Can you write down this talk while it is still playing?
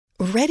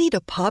Ready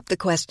to pop the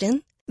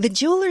question? The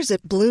jewelers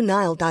at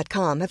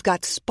BlueNile.com have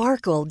got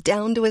sparkle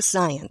down to a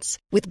science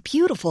with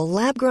beautiful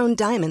lab-grown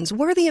diamonds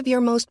worthy of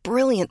your most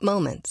brilliant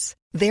moments.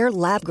 Their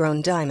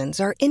lab-grown diamonds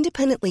are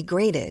independently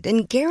graded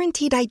and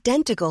guaranteed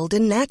identical to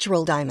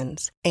natural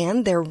diamonds,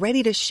 and they're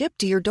ready to ship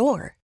to your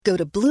door. Go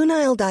to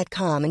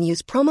BlueNile.com and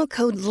use promo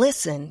code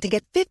LISTEN to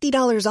get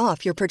 $50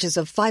 off your purchase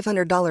of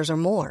 $500 or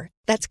more.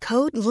 That's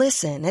code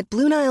LISTEN at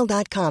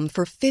BlueNile.com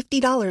for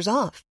 $50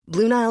 off.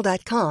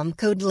 BlueNile.com,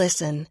 code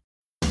LISTEN.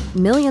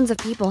 Millions of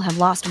people have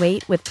lost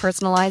weight with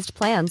personalized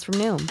plans from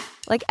Noom.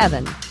 Like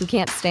Evan, who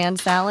can't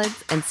stand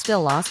salads and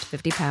still lost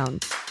 50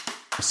 pounds.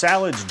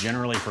 Salads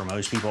generally for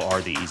most people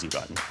are the easy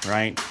button,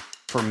 right?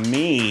 For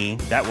me,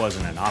 that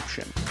wasn't an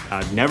option.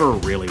 I never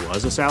really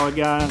was a salad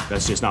guy.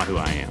 That's just not who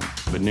I am.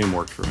 But Noom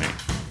worked for me.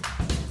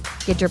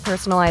 Get your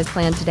personalized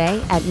plan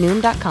today at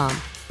Noom.com.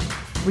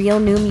 Real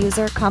Noom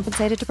user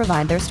compensated to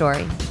provide their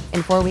story.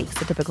 In 4 weeks,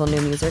 the typical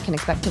Noom user can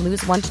expect to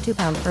lose 1 to 2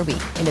 pounds per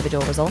week.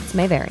 Individual results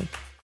may vary.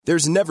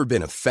 There's never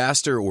been a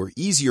faster or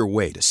easier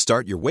way to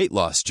start your weight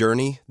loss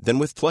journey than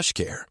with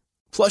PlushCare.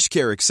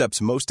 PlushCare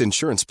accepts most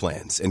insurance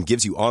plans and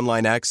gives you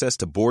online access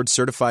to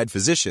board-certified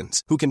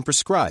physicians who can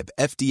prescribe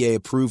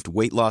FDA-approved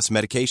weight loss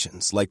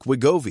medications like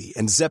Wegovy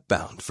and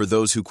Zepbound for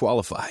those who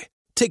qualify.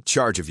 Take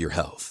charge of your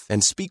health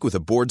and speak with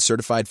a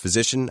board-certified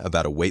physician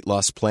about a weight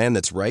loss plan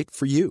that's right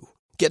for you.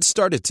 Get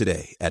started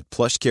today at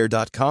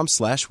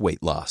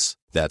plushcare.com/weightloss.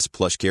 That's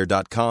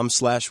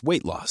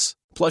plushcare.com/weightloss.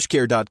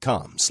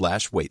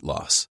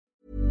 plushcare.com/weightloss.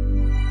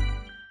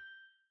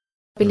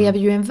 Vi lever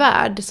ju i en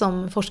värld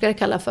som forskare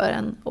kallar för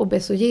en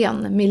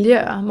obesogen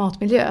miljö,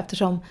 matmiljö,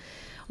 eftersom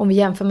om vi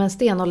jämför med en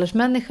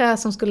stenåldersmänniska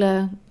som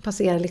skulle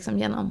passera liksom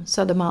genom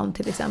Södermalm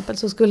till exempel,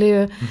 så skulle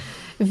ju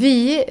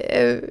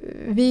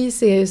vi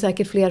ser ju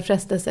säkert fler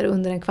frestelser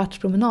under en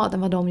kvartspromenad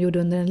än vad de gjorde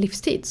under en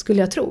livstid, skulle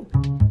jag tro.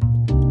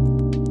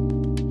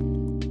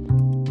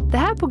 Det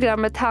här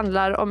programmet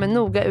handlar om en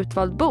noga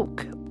utvald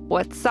bok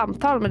och ett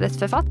samtal med dess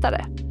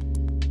författare.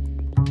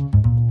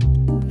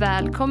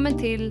 Välkommen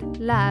till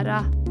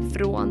Lära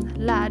från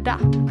lärda.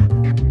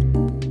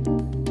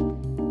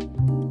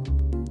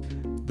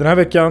 Den här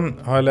veckan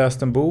har jag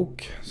läst en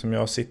bok som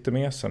jag sitter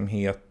med som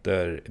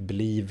heter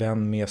Bli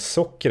vän med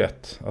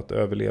sockret. Att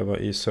överleva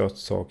i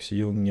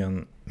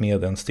sötsaksdjungeln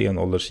med en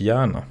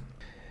stenåldershjärna.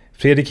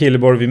 Fredrik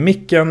Hilleborg vid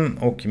micken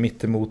och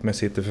mitt emot mig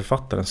sitter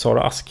författaren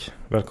Sara Ask.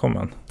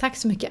 Välkommen. Tack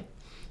så mycket.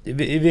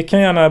 Vi kan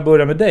gärna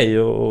börja med dig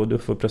och du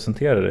får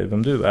presentera dig,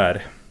 vem du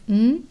är.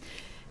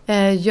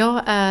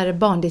 Jag är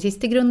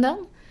barndietist i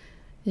grunden.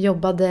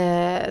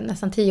 Jobbade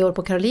nästan 10 år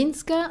på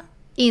Karolinska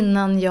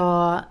innan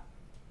jag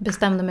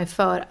bestämde mig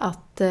för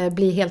att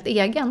bli helt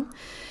egen.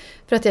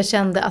 För att jag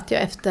kände att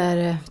jag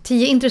efter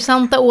 10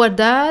 intressanta år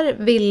där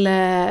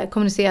ville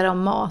kommunicera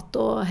om mat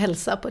och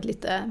hälsa på ett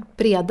lite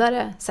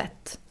bredare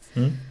sätt.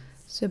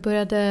 Så jag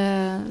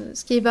började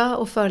skriva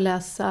och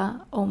föreläsa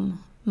om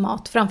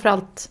mat.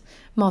 Framförallt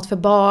mat för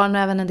barn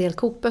och även en del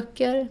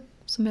kokböcker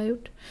som jag har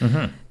gjort.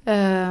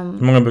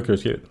 Hur många böcker har du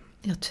skrivit?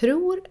 Jag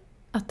tror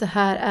att det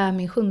här är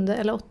min 7:e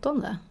eller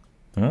 8:e.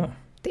 Ja.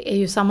 Det är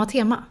ju samma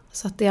tema,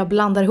 så att jag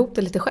blandar ihop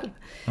det lite själv.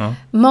 Ja.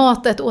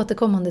 Mat är ett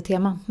återkommande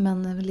tema,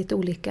 men lite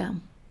olika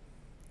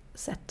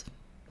sätt.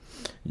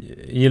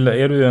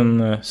 Är du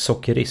en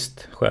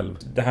sockerist själv?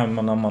 Det här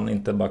när man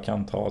inte bara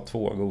kan ta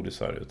 2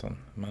 godisar utan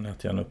man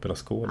äter gärna upp hela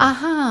skålen.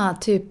 Aha,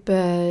 typ...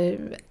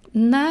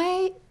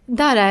 nej,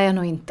 där är jag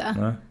nog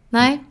inte.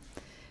 Nej.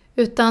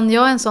 Utan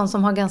jag är en sån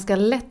som har ganska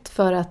lätt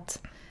för att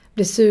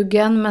bli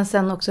sugen, men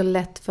sen också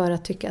lätt för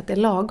att tycka att det är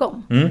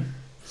lagom.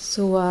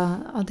 Så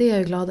ja, det är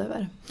jag glad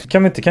över.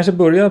 Kan vi inte kanske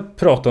börja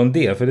prata om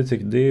det? För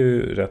det är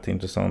ju rätt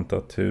intressant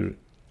att hur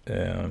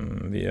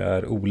vi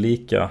är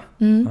olika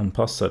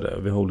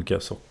anpassade. Vi har olika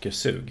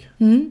sockersug.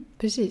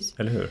 Precis.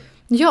 Eller hur?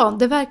 Ja,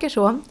 det verkar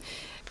så.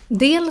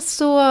 Dels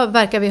så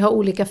verkar vi ha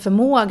olika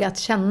förmåga att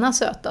känna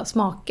söta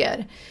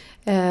smaker.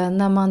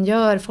 När man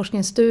gör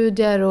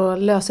forskningsstudier och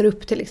löser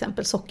upp till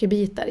exempel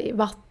sockerbitar i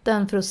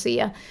vatten för att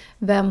se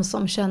vem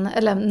som känner,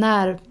 eller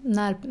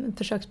när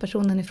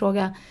försökspersonen i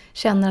fråga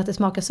känner att det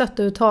smakar sött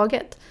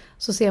överhuvudtaget,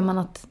 så ser man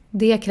att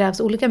det krävs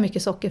olika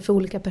mycket socker för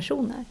olika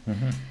personer.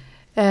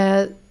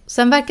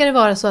 Sen verkar det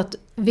vara så att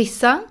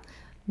vissa,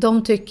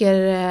 de tycker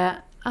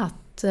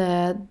att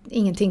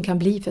ingenting kan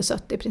bli för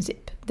sött i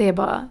princip. Det är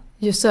bara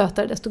ju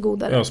sötare desto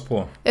godare.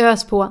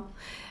 Ös på.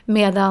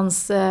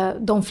 Medans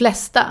de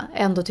flesta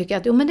ändå tycker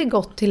att men det är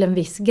gott till en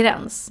viss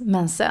gräns.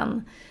 Men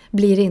sen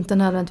blir det inte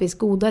nödvändigtvis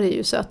godare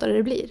ju sötare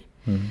det blir.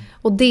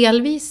 Och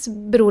delvis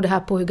beror det här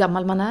på hur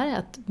gammal man är.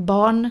 Att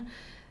barn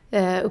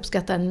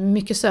uppskattar en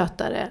mycket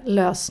sötare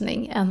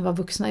lösning än vad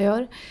vuxna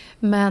gör.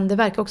 Men det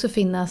verkar också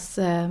finnas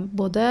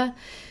både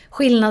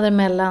skillnader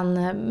mellan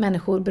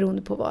människor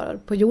beroende på var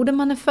på jorden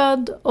man är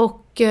född.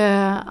 Och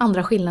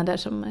andra skillnader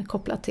som är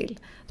kopplat till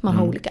att man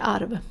har olika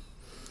arv.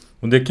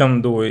 Och det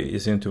kan då i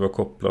sin tur vara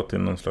kopplat till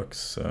någon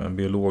slags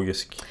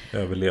biologisk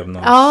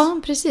överlevnad.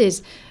 Ja,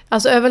 precis.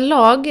 Alltså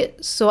överlag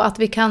så att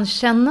vi kan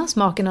känna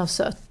smaken av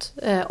sött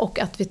och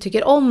att vi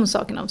tycker om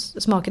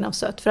smaken av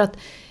sött. För att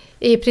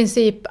I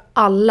princip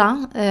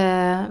alla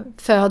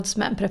föds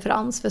med en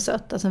preferens för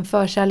sött, alltså en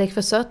förkärlek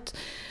för sött,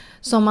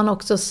 som man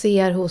också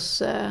ser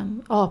hos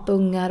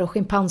apungar och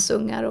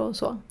schimpansungar och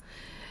så.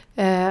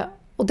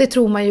 Och det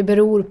tror man ju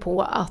beror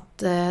på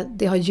att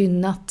det har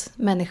gynnat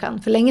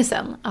människan för länge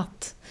sedan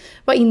att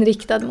vara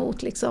inriktad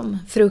mot liksom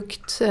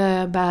frukt,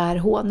 bär,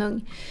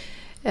 honung.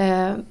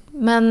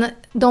 Men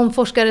de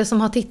forskare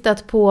som har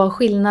tittat på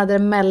skillnader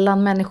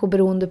mellan människor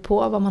beroende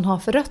på vad man har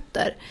för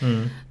rötter,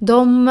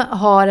 de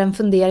har en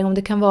fundering om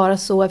det kan vara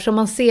så, eftersom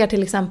man ser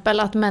till exempel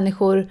att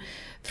människor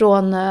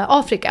från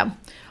Afrika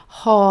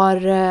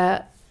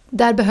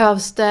där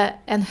behövs det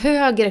en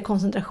högre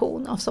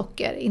koncentration av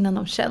socker innan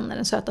de känner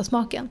den söta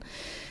smaken.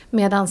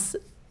 Medan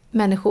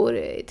människor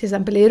till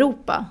exempel i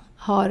Europa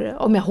har,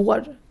 om jag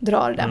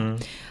hårdrar det,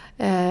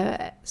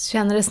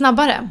 känner det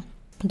snabbare.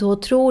 Då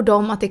tror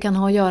de att det kan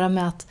ha att göra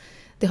med att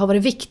det har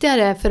varit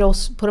viktigare för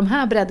oss på de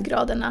här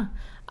breddgraderna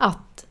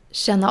att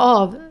känna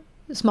av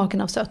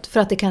smaken av sött, för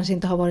att det kanske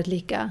inte har varit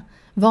lika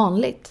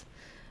vanligt.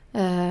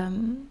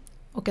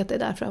 Och att det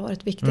därför har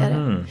varit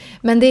viktigare.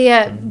 Men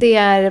det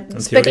är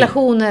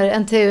spekulationer,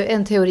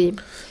 en teori.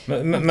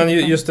 Men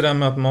just det där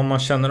med att om man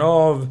känner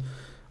av,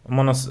 om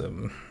man har,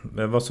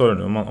 vad sa du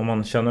nu, om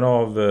man känner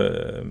av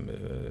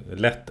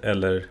lätt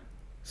eller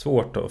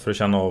svårt då, för att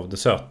känna av det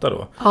söta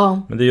då.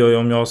 Ja. Men det gör ju,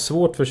 om jag har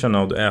svårt för att känna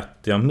av det,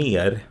 äter jag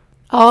mer.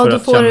 Ja,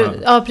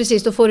 ja,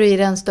 precis, då får du i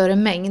dig en större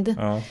mängd.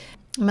 Ja.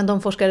 Men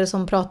de forskare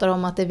som pratar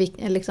om att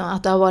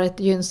att det har varit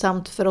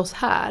gynnsamt för oss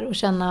här att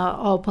känna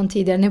av på en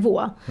tidigare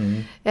nivå.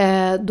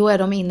 Då är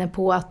de inne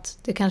på att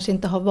det kanske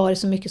inte har varit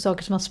så mycket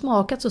saker som har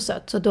smakat så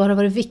sött. Så då har det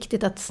varit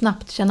viktigt att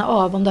snabbt känna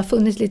av om det har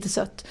funnits lite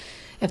sött.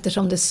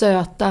 Eftersom det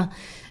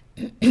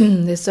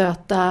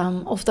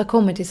söta ofta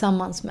kommer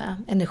tillsammans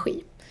med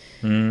energi.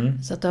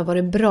 Så att det har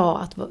varit bra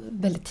att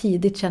väldigt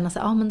tidigt känna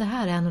sig, men det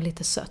här är nog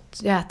lite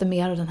sött. Jag äter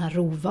mer av den här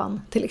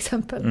rovan till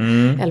exempel.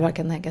 Eller vad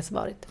kan det tänkas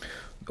varit.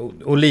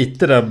 Och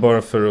lite där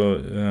bara för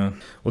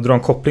att dra en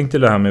koppling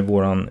till det här med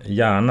våran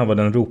hjärna, vad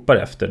den ropar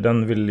efter.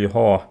 Den vill ju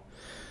ha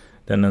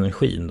den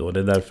energin då. Det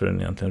är därför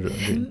den egentligen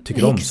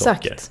tycker om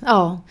socker. Exakt,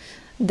 ja.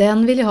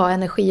 Den vill ju ha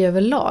energi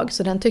överlag,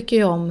 så den tycker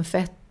ju om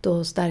fett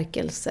och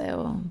stärkelse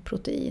och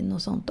protein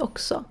och sånt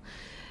också.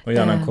 Och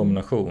gärna en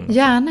kombination.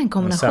 Gärna en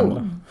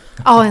kombination.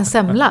 En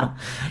semla.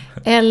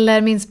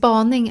 Eller min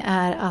spaning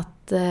är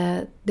att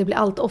det blir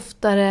allt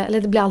oftare,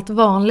 eller det blir allt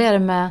vanligare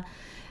med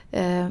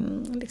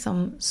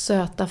liksom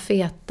söta,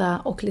 feta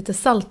och lite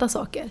salta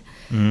saker.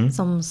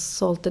 Som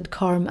salted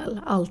caramel.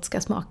 Allt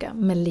ska smaka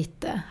med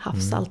lite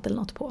havssalt eller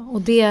något på.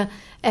 Och det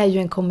är ju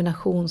en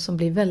kombination som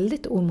blir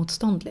väldigt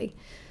omotståndlig.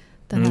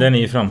 Den är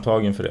ju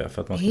framtagen för det,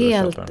 för att man ska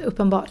helt köpa den.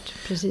 Uppenbart,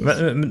 precis.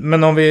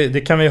 Men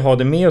det kan vi ha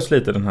det med oss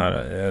lite, den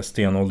här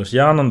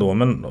stenåldershjärnan då.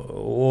 Men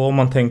om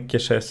man tänker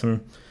sig som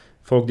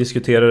folk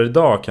diskuterar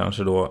idag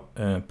kanske då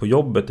på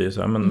jobbet, är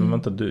så här, men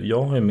vänta,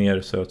 jag har ju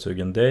mer sötsug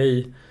än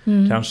dig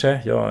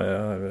kanske. Jag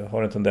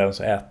har en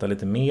tendens att äta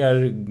lite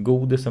mer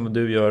godis än vad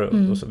du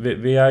gör. Och så,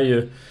 vi är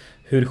ju,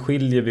 hur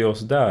skiljer vi oss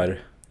där?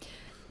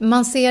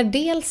 Man ser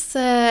dels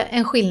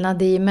en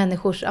skillnad i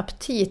människors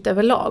aptit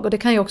överlag, och det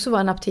kan ju också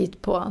vara en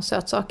aptit på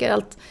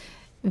sötsaker.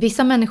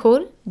 Vissa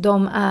människor,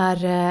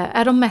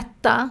 är de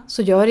mätta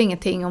så gör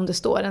ingenting om det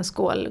står en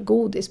skål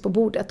godis på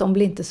bordet. De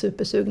blir inte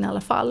supersugna i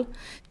alla fall.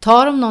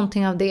 Tar de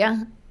någonting av det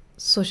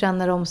så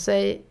känner de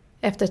sig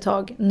efter ett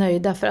tag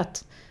nöjda, för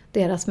att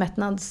deras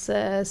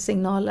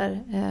mättnadssignaler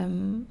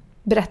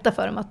berättar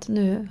för dem att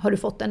nu har du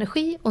fått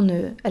energi och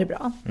nu är det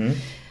bra.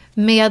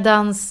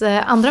 Medans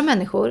andra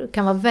människor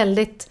kan vara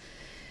väldigt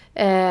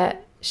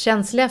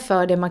känsliga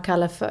för det man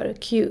kallar för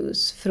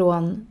cues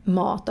från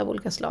mat av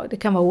olika slag. Det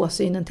kan vara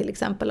åsynen till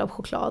exempel av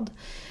choklad.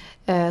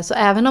 Så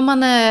även om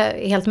man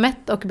är helt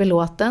mätt och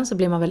belåten så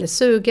blir man väldigt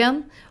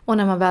sugen. Och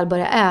när man väl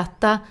börjar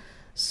äta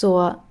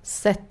så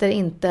sätter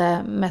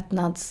inte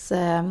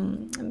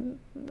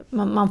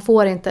man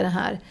får inte den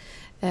här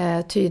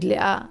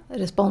tydliga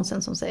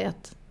responsen som säger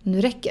att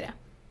nu räcker det.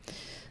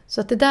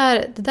 Så att det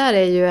där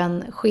är ju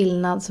en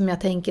skillnad som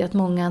jag tänker att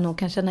många nog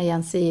kan känna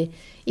igen sig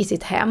i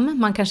sitt hem.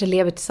 Man kanske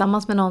lever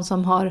tillsammans med någon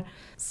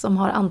som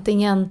har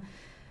antingen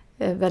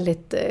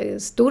väldigt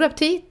stor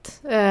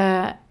aptit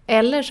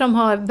eller som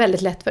har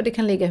väldigt lätt för det.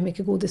 Kan ligga hur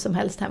mycket godis som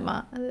helst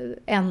hemma.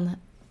 En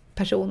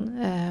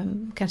person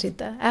kanske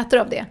inte äter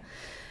av det.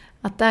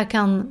 Att där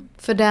kan,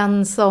 för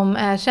den som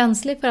är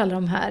känslig för alla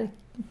de här,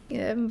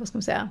 vad ska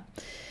man säga?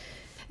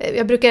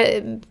 Jag brukar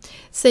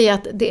säga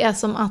att det är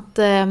som att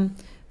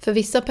för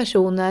vissa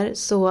personer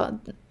så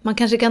man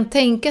kanske kan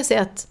tänka sig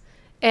att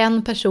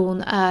en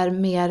person är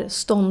mer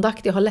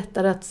ståndaktig och har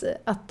lättare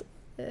att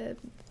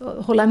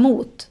hålla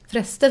emot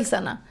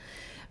frestelserna.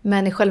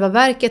 Men i själva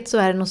verket så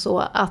är det nog så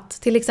att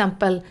till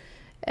exempel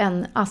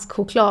en ask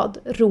choklad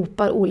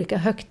ropar olika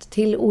högt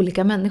till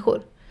olika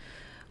människor.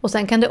 Och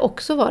sen kan det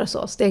också vara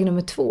så, steg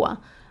nummer 2,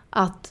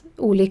 att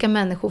olika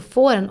människor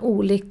får en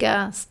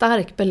olika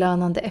stark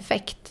belönande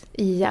effekt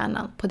i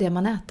hjärnan på det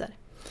man äter.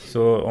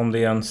 Så om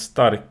det är en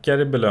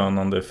starkare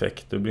belönande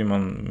effekt, då blir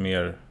man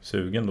mer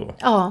sugen då?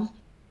 Ja,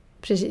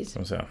 precis. Kan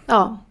man säga.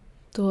 Ja,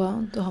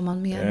 Då har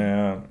man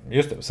mer.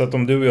 Just det, så att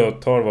om du och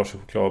jag tar varsin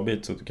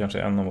chokladbit så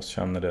kanske en av oss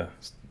känner det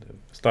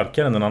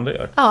starkare än den andra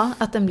gör. Ja,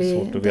 att den blir,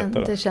 svårt att veta,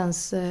 det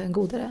känns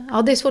godare.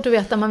 Ja, det är svårt att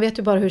veta, man vet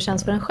ju bara hur det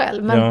känns för en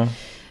själv.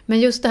 Men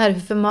just det här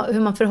hur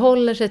man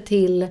förhåller sig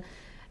till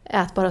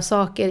ätbara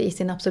saker i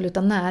sin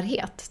absoluta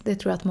närhet. Det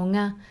tror jag att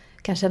många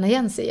kan känna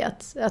igen sig i.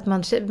 Att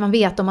man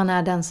vet om man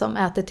är den som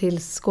äter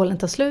till skålen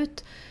tar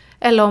slut.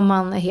 Eller om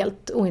man är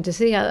helt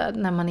ointresserad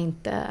när man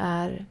inte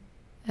är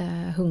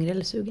hungrig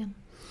eller sugen.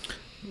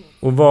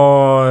 Och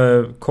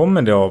vad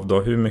kommer det av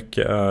då? Hur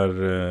mycket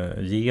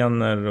är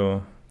gener?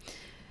 Och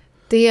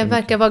det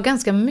verkar vara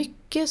ganska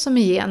mycket som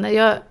är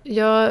gener.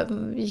 Jag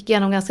gick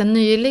igenom ganska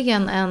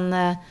nyligen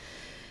en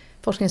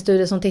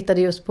forskningsstudie som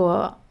tittade just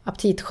på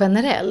aptit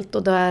generellt.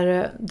 Och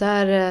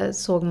där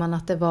såg man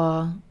att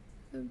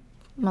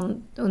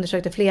man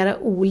undersökte flera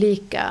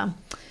olika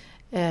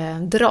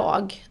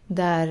drag.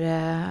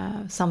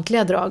 Där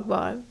samtliga drag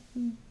var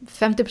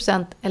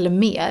 50% eller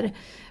mer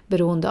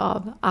beroende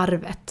av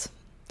arvet.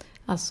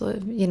 Alltså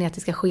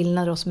genetiska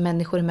skillnader hos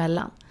människor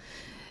emellan.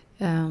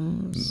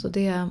 Så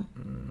det...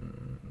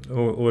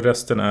 Och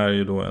resten är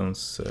ju då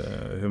ens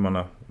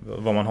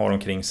vad man har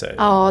omkring sig.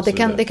 Ja,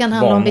 alltså det kan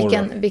handla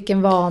om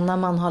vilken vana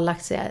man har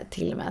lagt sig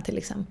till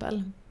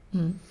exempel.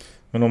 Mm.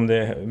 Men om det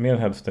är mer än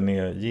hälften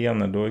är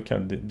gener, då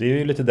det är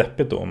ju lite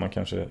deppigt då om man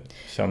kanske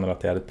känner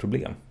att det är ett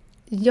problem.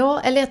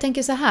 Ja, eller jag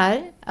tänker så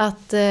här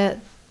att det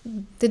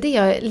är det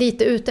jag är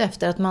lite ute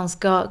efter, att man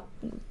ska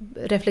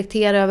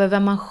reflektera över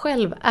vem man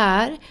själv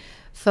är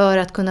för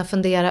att kunna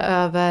fundera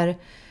över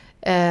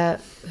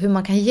hur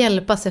man kan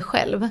hjälpa sig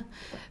själv.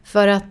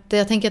 För att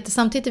jag tänker att det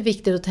samtidigt är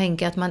viktigt att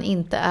tänka att man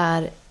inte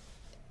är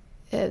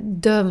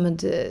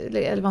dömd,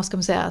 eller vad ska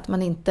man säga, att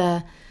man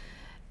inte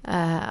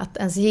att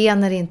ens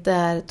gener inte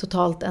är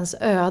totalt ens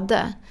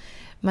öde.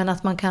 Men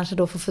att man kanske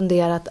då får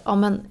fundera att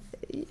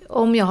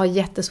om jag har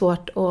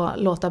jättesvårt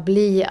att låta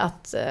bli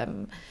att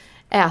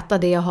äta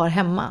det jag har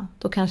hemma,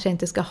 då kanske jag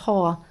inte ska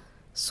ha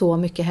så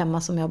mycket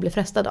hemma som jag blir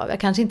frestad av. Jag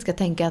kanske inte ska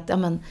tänka att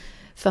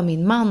för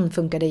min man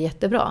funkar det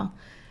jättebra.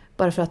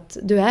 Bara för att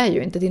du är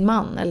ju inte din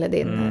man eller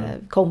din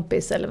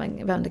kompis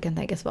eller vem det kan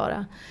tänkas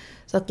vara.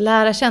 Så att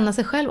lära känna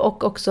sig själv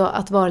och också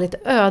att vara lite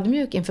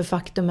ödmjuk inför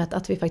faktumet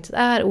att vi faktiskt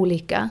är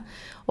olika.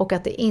 Och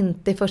att det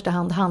inte i första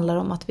hand handlar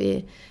om att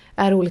vi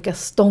är olika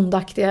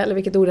ståndaktiga, eller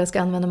vilket ord jag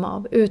ska använda mig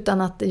av.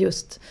 Utan att det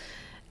just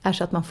är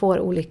så att man får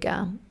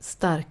olika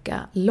starka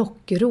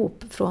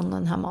lockrop från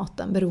den här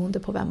maten beroende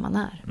på vem man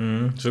är.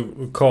 Så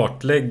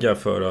kartlägga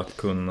för att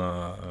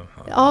kunna...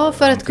 Ja,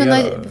 för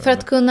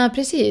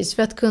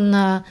att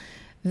kunna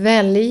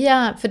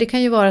välja. För det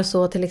kan ju vara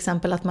så till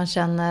exempel att man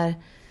känner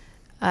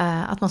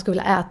att man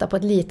skulle vilja äta på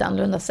ett lite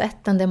annorlunda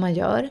sätt än det man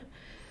gör.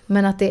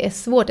 Men att det är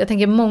svårt. Jag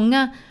tänker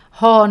många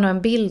har nog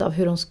en bild av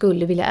hur de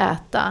skulle vilja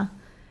äta.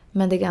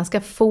 Men det är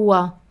ganska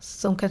få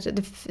som kanske...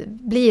 Det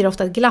blir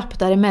ofta ett glapp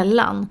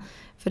däremellan.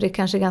 För det är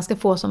kanske ganska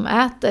få som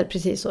äter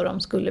precis så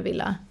de skulle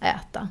vilja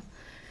äta.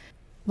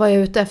 Vad jag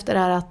är ute efter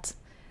är att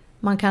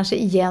man kanske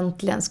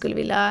egentligen skulle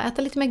vilja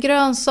äta lite mer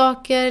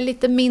grönsaker,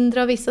 lite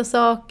mindre av vissa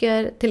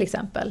saker till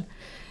exempel.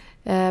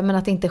 Men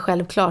att det inte är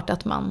självklart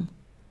att man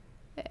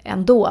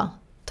ändå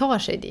tar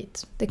sig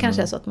dit. Det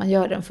kanske är så att man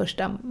gör de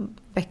första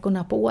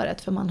veckorna på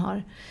året för man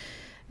har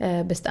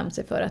bestämt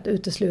sig för att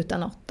utesluta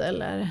något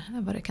eller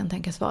vad det kan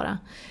tänkas vara.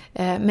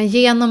 Men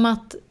genom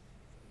att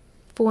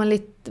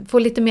få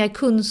lite mer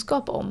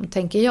kunskap om,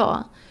 tänker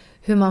jag,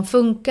 hur man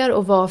funkar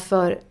och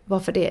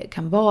varför det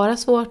kan vara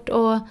svårt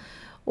att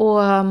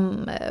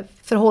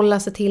förhålla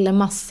sig till en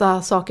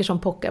massa saker som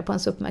pockar på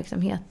ens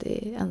uppmärksamhet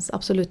i ens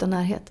absoluta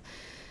närhet.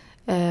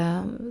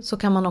 Så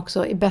kan man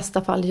också i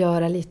bästa fall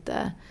göra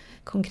lite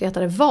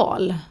konkretare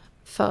val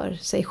för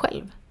sig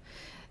själv.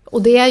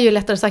 Och det är ju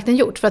lättare sagt än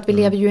gjort, för att vi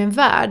lever ju i en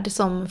värld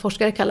som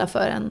forskare kallar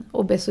för en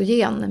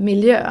obesogen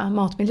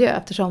matmiljö,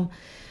 eftersom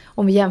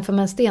om vi jämför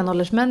med en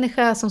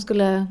stenåldersmänniska som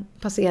skulle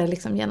passera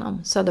liksom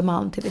genom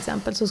Södermalm till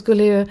exempel, så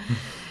skulle ju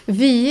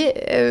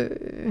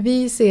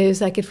vi ser ju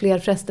säkert fler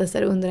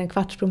frestelser under en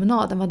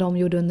kvartspromenad än vad de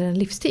gjorde under en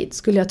livstid,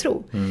 skulle jag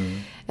tro.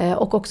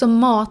 Och också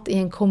mat i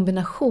en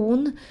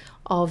kombination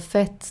av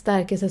fett,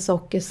 stärkelse,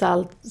 socker,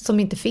 salt som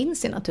inte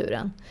finns i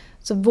naturen.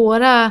 Så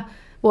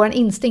vår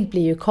instinkt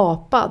blir ju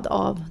kapad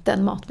av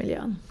den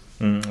matmiljön.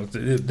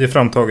 Det är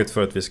framtaget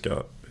för att vi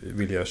ska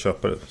vilja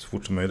köpa det så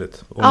fort som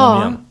möjligt.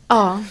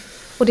 Ja.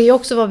 Och det är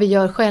också vad vi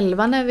gör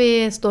själva när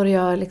vi står och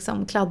gör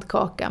liksom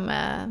kladdkaka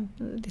med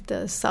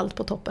lite salt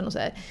på toppen och så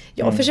här.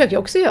 Jag försöker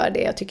också göra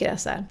det. Jag tycker det är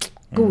så här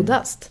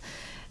godast.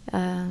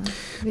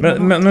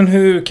 Men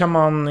hur kan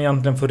man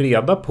egentligen få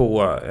reda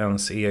på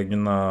ens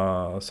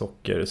egna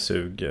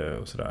sockersug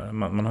och sådär?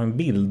 Man har en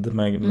bild,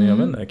 men jag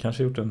vet inte,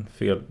 kanske gjort en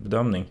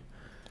felbedömning.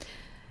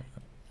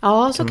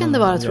 Ja, så kan det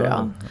vara, tror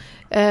jag.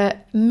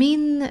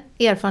 Min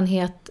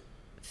erfarenhet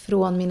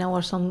från mina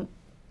år som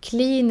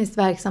kliniskt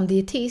verksam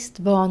dietist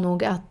var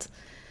nog att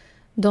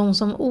de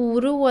som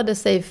oroade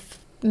sig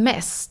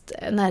mest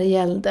när det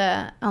gällde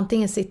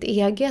antingen sitt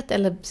eget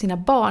eller sina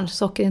barns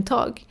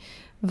sockerintag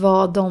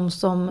var de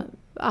som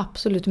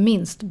absolut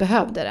minst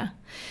behövde det.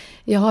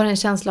 jag har en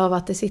känsla av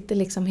att det sitter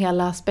liksom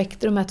hela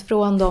spektrumet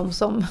från de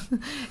som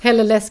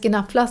häller läsk i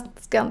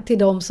nappflaskan till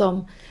de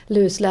som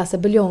lusläser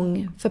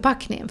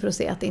buljongförpackningen för att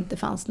se att det inte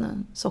fanns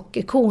någon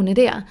sockerkorn i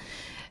det.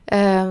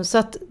 Så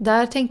att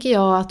där tänker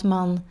jag att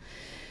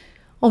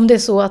om det är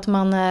så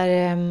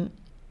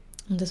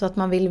att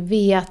man vill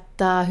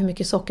veta hur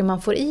mycket socker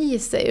man får i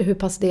sig och hur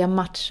pass det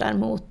matchar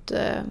mot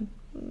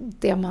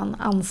det man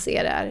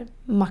anser är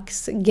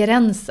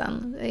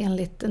maxgränsen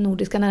enligt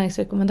nordiska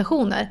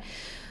näringsrekommendationer,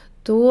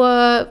 då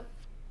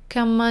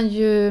kan man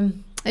ju...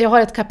 Jag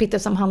har ett kapitel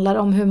som handlar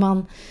om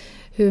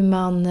hur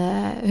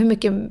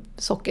mycket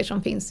socker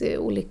som finns i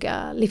olika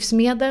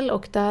livsmedel,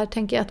 och där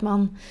tänker jag att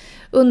man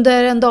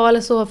under en dag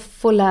eller så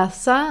får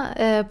läsa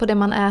på det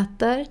man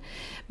äter.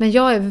 Men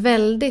jag är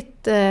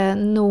väldigt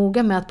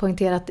noga med att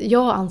poängtera att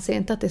jag anser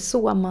inte att det är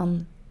så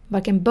man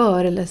varken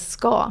bör eller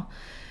ska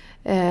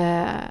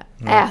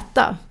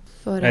äta.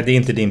 Nej, det är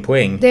inte din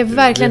poäng. Det är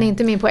verkligen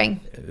inte min poäng.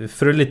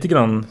 För att lite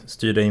grann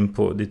styra in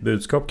på ditt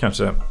budskap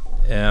kanske.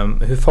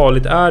 Hur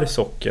farligt är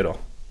socker då?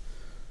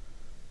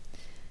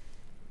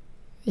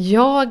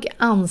 Jag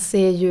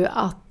anser ju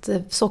att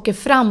socker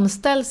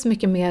framställs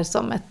mycket mer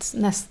som ett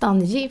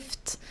nästan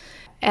gift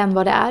än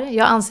vad det är.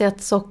 Jag anser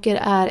att socker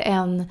är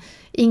en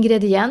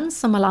ingrediens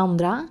som alla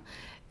andra.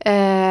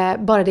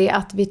 Bara det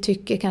att vi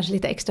tycker kanske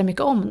lite extra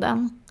mycket om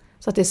den.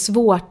 Så att det är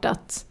svårt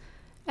att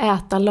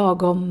äta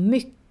lagom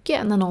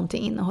mycket när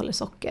någonting innehåller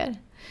socker.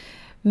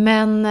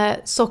 Men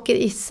socker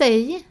i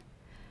sig,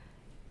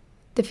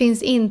 det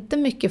finns inte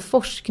mycket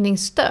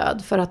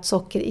forskningsstöd för att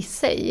socker i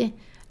sig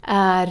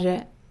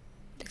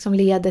liksom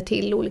leder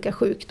till olika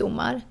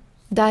sjukdomar.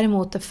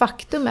 Däremot är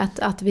faktumet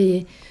att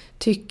vi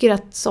tycker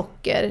att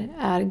socker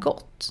är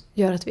gott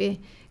gör att vi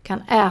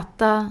kan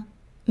äta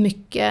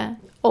mycket,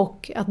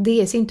 och att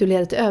det i sin tur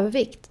leder till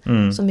övervikt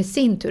som i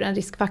sin tur är en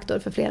riskfaktor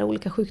för flera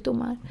olika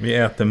sjukdomar. Vi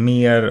äter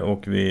mer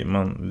och det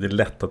är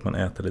lätt att man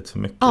äter lite för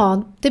mycket.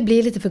 Ja, det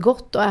blir lite för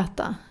gott att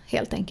äta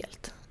helt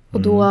enkelt.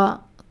 Och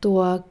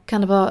då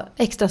kan det vara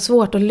extra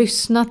svårt att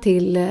lyssna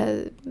till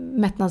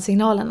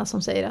mättnadssignalerna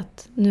som säger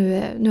att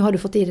nu har du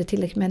fått i dig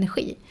tillräckligt med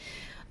energi.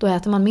 Då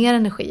äter man mer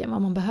energi än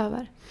vad man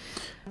behöver.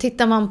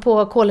 Tittar man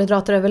på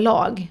kolhydrater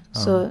överlag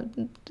så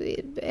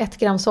 1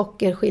 gram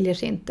socker skiljer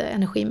sig inte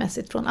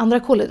energimässigt från andra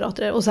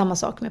kolhydrater. Och samma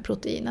sak med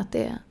protein, att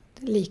det är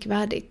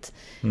likvärdigt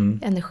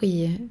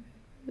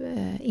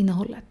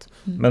energiinnehållet.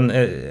 Men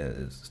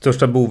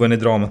största boven i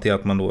dramat är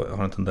att man då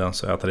har en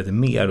tendens att äta lite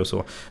mer och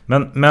så.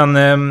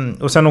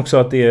 Men och sen också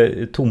att det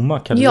är tomma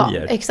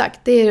kalorier. Ja, exakt.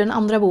 Det är den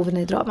andra boven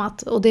i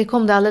dramat. Och det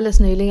kom det alldeles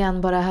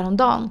nyligen, bara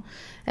häromdagen.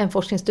 En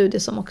forskningsstudie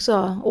som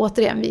också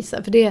återigen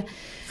visar.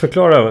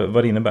 Förklara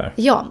vad det innebär.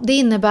 Ja, det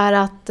innebär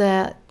att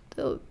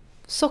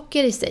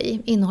socker i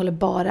sig innehåller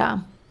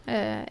bara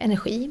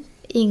energi.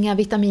 Inga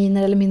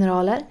vitaminer eller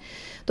mineraler.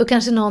 Då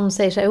kanske någon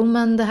säger så här,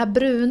 men det här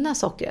bruna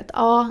sockret,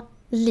 ja,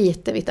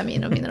 lite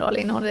vitaminer och mineraler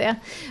innehåller det.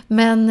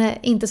 Men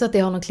inte så att det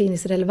har någon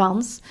klinisk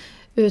relevans.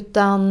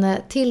 Utan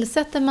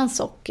tillsätter man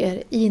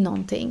socker i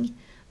någonting,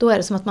 då är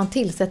det som att man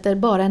tillsätter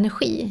bara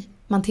energi.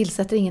 Man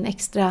tillsätter ingen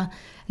extra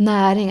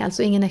näring,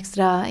 alltså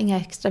inga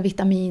extra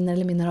vitaminer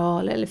eller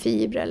mineraler eller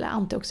fibrer eller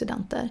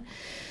antioxidanter.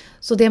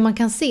 Så det man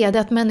kan se är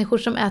att människor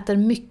som äter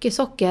mycket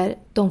socker,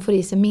 de får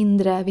i sig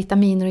mindre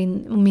vitaminer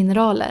och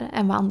mineraler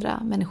än vad andra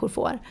människor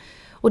får.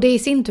 Och det i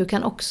sin tur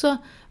kan också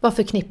vara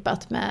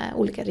förknippat med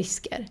olika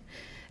risker.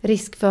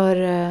 Risk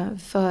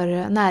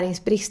för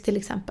näringsbrist till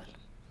exempel.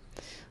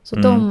 Så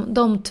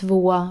de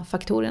 2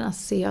 faktorerna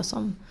ser jag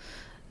som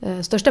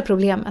största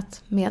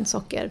problemet med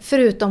socker.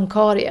 Förutom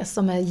karies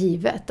som är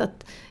givet.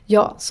 Att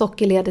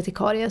socker leder till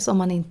karies om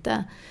man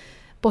inte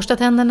borstar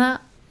tänderna,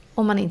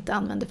 om man inte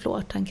använder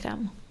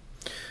fluortandkräm.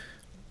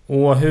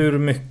 Och hur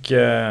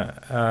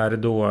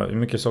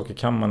mycket socker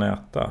kan man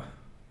äta?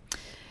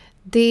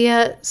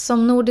 Det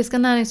som nordiska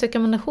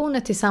näringsrekommendationer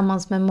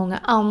tillsammans med många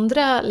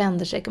andra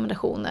länders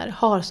rekommendationer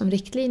har som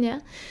riktlinje,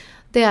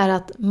 det är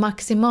att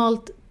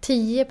maximalt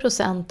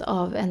 10%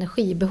 av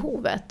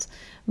energibehovet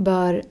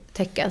bör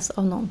täckas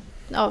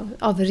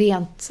av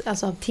rent,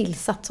 alltså av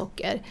tillsatt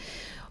socker.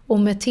 Och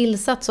med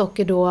tillsatt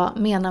socker då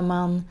menar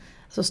man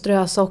alltså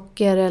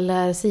strösocker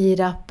eller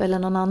sirap eller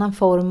någon annan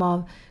form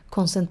av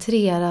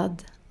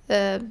koncentrerad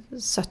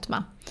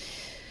sötma.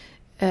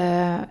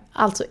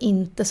 Alltså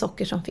inte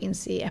socker som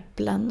finns i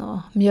äpplen och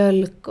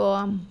mjölk och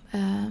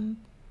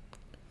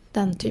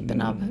den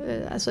typen av,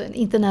 alltså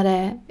inte när det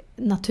är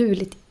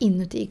naturligt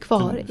inuti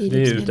kvar i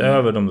det är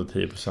utöver de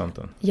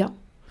 10%. Ja.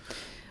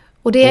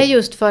 Och det är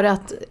just för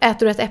att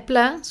äter du ett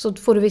äpple så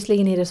får du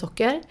visserligen i dig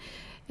socker,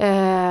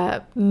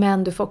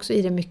 men du får också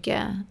i dig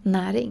mycket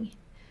näring.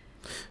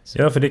 Så.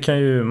 Ja, för det kan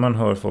ju man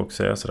hör folk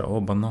säga sådär,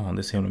 banan,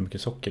 det ser himla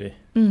mycket socker i.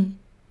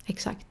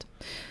 Exakt.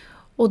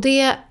 Och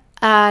det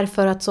är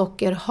för att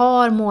socker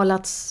har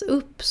målats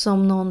upp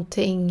som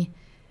någonting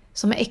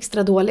som är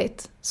extra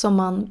dåligt, som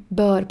man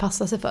bör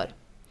passa sig för.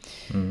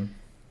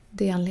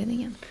 Det är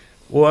anledningen.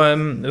 Och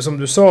som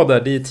du sa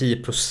där, det är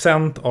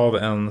 10% av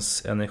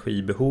ens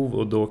energibehov,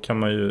 och då kan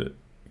man ju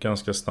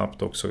ganska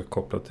snabbt också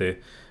koppla till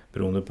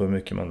beroende på hur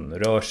mycket man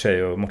rör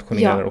sig och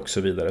motionerar och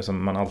så vidare,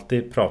 som man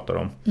alltid pratar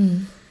om.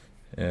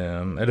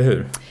 Eller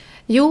hur?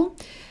 Jo,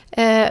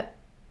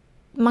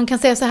 man kan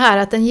säga så här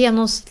att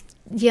en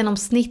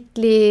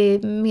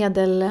genomsnittlig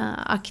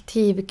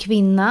medelaktiv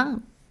kvinna,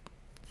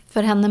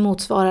 för henne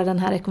motsvarar den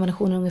här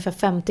rekommendationen ungefär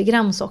 50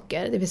 gram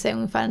socker, det vill säga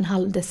ungefär en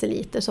halv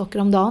deciliter socker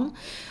om dagen.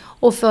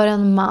 Och för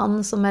en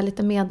man som är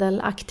lite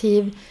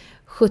medelaktiv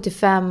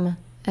 75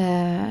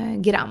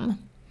 gram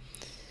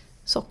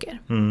socker.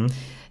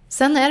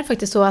 Sen är det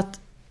faktiskt så att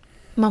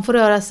man får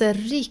röra sig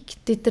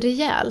riktigt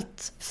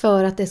rejält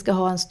för att det ska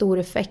ha en stor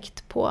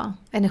effekt på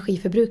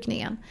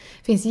energiförbrukningen.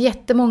 Det finns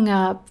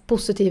jättemånga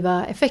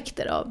positiva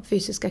effekter av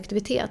fysisk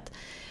aktivitet.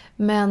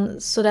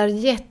 Men så där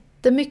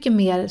jättemycket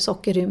mer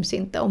socker ryms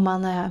inte om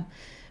man är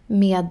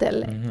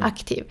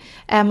medelaktiv.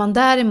 Är man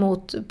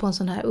däremot på en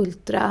sån här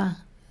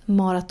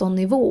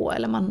ultramaratonnivå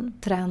eller man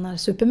tränar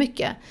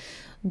supermycket,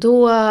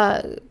 då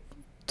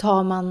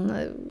tar man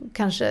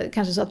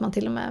kanske så att man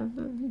till och med,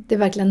 det är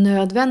verkligen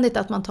nödvändigt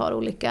att man tar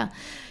olika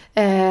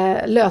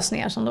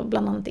lösningar som då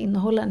bland annat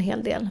innehåller en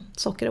hel del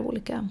socker av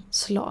olika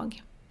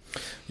slag.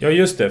 Ja,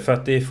 just det, för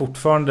att det är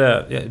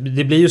fortfarande,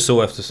 det blir ju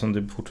så eftersom det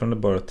är fortfarande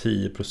bara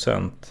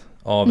 10%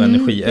 av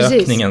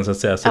energiökningen, precis. Så att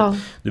säga. Så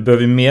du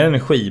behöver mer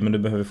energi, men du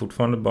behöver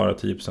fortfarande bara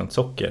 10%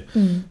 socker.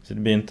 Så det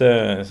blir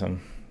inte liksom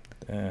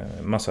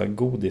massa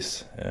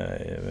godis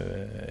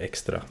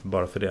extra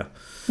bara för det.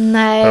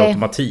 Nej. Per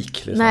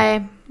automatik. Liksom.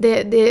 Nej,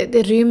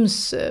 det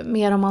ryms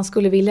mer om man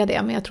skulle vilja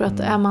det. Men jag tror att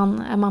är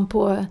man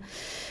på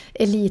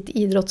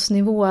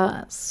elitidrottsnivå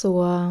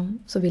så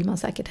vill man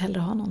säkert hellre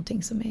ha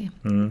någonting som är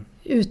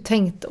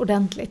uttänkt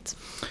ordentligt.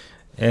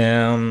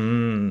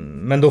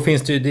 Men då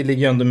finns det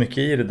ligger ju ändå mycket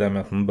i det där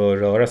med att man bör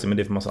röra sig, men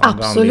det är för massa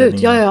andra anledningar.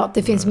 Absolut, ja,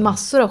 det finns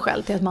massor av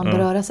skäl till att man bör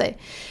röra sig.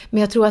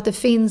 Men jag tror att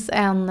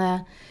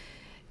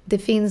det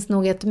finns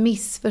nog ett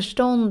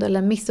missförstånd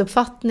eller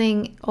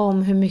missuppfattning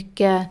om hur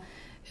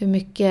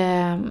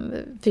mycket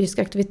fysisk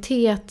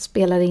aktivitet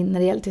spelar in när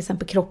det gäller till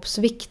exempel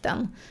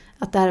kroppsvikten.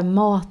 Att där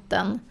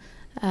maten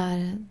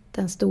är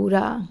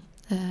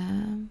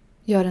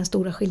gör den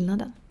stora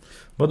skillnaden.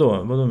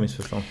 Vadå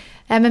missförstånd?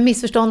 Men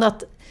missförstånd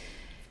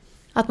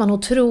att man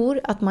nog tror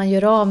att man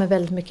gör av med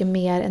väldigt mycket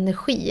mer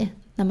energi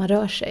när man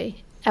rör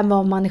sig än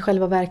vad man i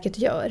själva verket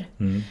gör.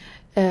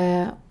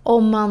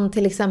 Om man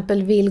till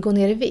exempel vill gå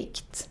ner i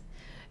vikt,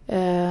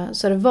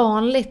 så är det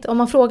vanligt, om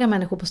man frågar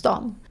människor på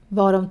stan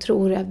vad de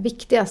tror är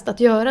viktigast att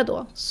göra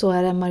då, så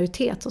är det en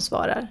majoritet som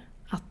svarar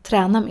att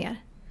träna mer.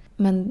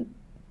 Men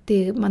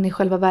det man i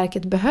själva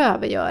verket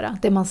behöver göra,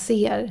 det man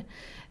ser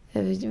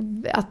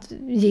att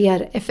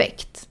ger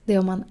effekt, det är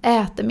om man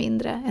äter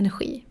mindre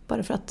energi.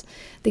 Bara för att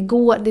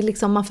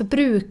man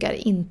förbrukar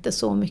inte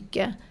så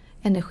mycket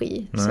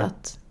energi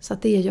så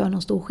att det gör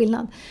någon stor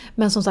skillnad.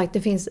 Men som sagt,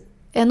 det finns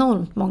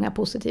enormt många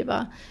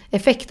positiva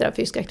effekter av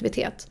fysisk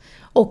aktivitet.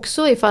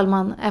 Också ifall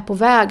man är på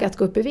väg att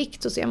gå upp i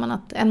vikt, så ser man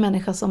att en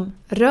människa som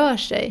rör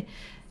sig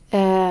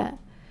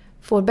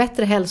får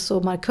bättre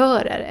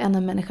hälsomarkörer än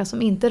en människa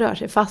som inte rör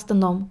sig, fastän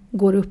de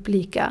går upp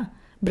lika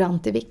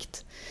brant i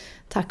vikt.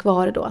 Tack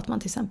vare då att man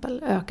till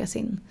exempel ökar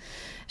sin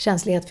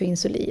känslighet för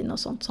insulin och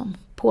sånt som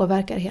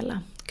påverkar hela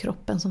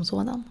kroppen som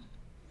sådan.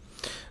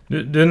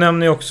 Du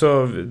nämner ju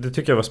också, det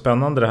tycker jag var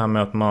spännande, det här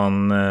med att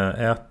man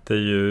äter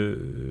ju,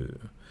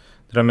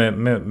 det där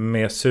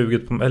med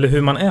suget på, eller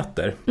hur man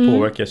äter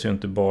påverkas ju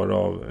inte bara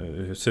av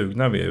hur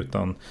sugna vi är,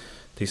 utan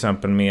till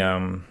exempel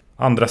med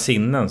andra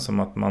sinnen, som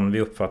att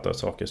vi uppfattar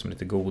saker som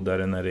lite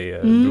godare när det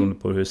är beroende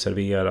på hur det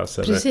serveras.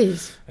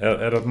 Precis.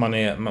 Eller att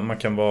man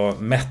kan vara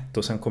mätt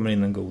och sen kommer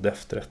in en god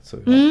efterrätt. Så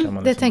kan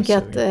man det liksom tänker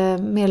jag att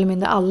mer eller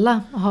mindre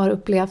alla har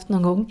upplevt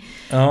någon gång.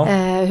 Ja.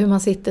 Hur man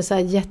sitter så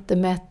här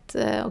jättemätt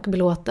och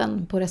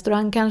belåten på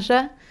restaurang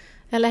kanske,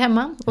 eller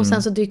hemma. Och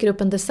sen så dyker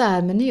upp en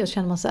dessertmeny och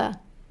känner man så här,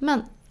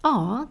 men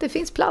ja, det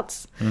finns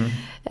plats.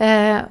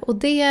 Och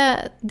det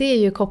är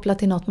ju kopplat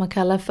till något man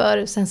kallar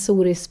för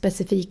sensorisk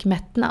specifik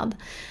mättnad.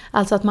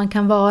 Alltså att man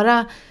kan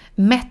vara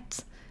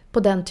mätt på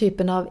den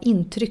typen av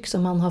intryck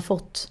som man har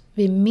fått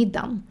vid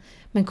middagen.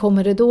 Men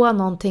kommer det då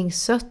någonting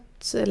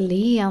sött,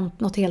 lent,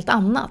 något helt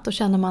annat, då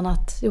känner man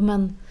att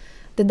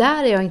det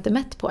där är jag inte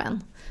mätt på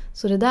än.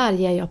 Så det där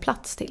ger jag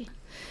plats till.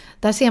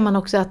 Där ser man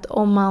också att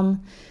om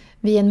man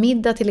vid en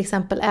middag till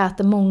exempel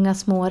äter många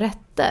små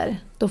rätter,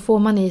 då får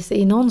man i sig,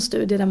 i någon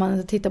studie där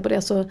man tittar på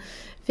det, så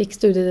fick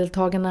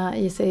studiedeltagarna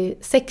i sig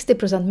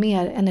 60%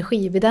 mer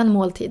energi vid den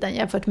måltiden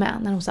jämfört med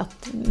när de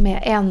satt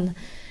med en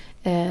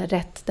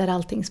rätt där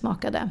allting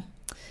smakade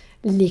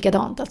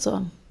likadant.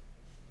 Alltså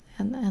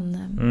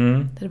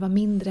där det var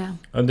mindre.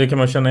 Ja, det kan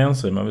man känna igen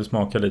sig, man vill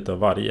smaka lite av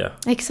varje.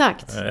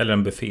 Exakt. Eller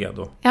en buffé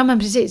då. Ja, men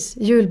precis.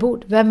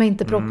 Julbord. Vem är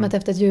inte proppmätt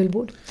efter ett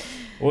julbord?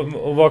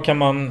 Och vad kan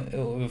man,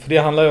 för det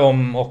handlar ju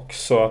om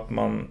också att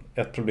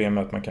ett problem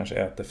är att man kanske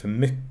äter för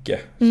mycket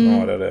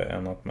snarare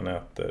än att man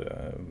äter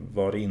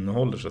vad det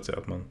innehåller, så att säga,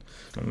 att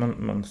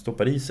man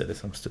stoppar i sig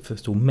liksom för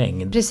stor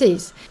mängd.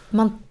 Precis.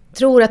 Man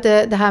tror att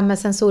det här med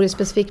sensorisk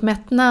specifik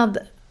mättnad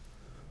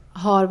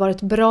har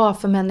varit bra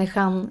för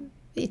människan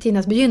i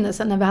tidernas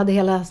begynnelse när vi hade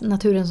hela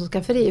naturen som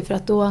skafferi, för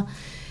att då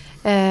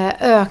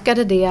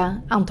ökade det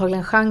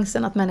antagligen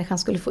chansen att människan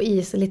skulle få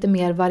i sig lite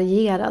mer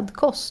varierad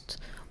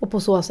kost och på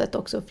så sätt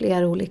också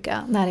fler olika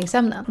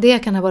näringsämnen. Det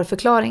kan ha varit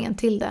förklaringen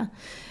till det.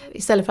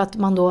 Istället för att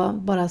man då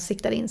bara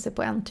siktar in sig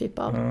på en typ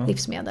av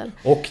livsmedel.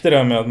 Och det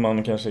där med att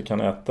man kanske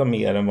kan äta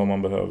mer än vad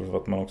man behöver för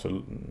att man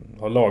också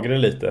har lagrat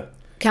lite.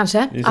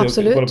 Kanske,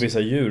 absolut. Kolla på vissa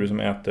djur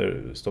som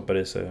stoppar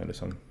i sig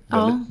liksom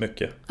väldigt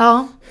mycket.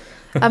 Ja,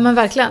 men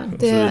verkligen.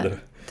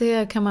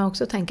 Det kan man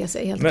också tänka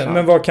sig helt klart.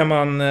 Men vad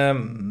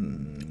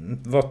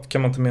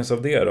kan man ta med sig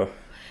av det då?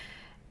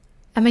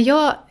 Men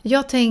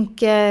jag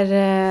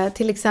tänker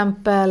till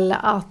exempel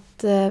att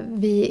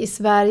vi i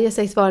Sverige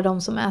sägs vara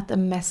de som äter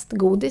mest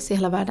godis i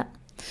hela världen.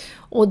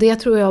 Och det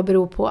tror jag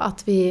beror på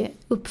att vi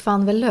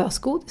uppfann väl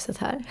lösgodiset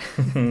här.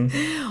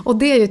 Och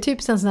det är ju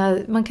typ en sån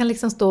här, man kan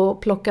liksom stå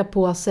och plocka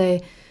på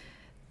sig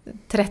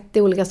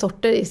 30 olika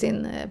sorter i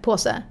sin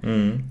påse.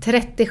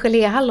 30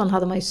 geléhallon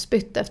hade man ju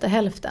spytt efter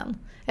hälften.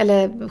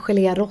 Eller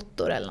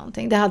gelérottor eller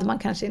någonting. Det hade man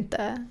kanske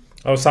inte...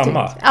 Ja,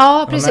 samma?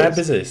 Ja, precis. Nej,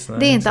 precis. Nej,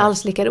 det är inte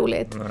alls lika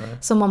roligt. Nej.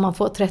 Som om man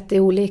får 30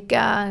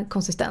 olika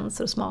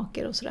konsistenser och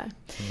smaker och sådär.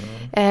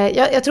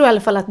 Jag tror i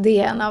alla fall att det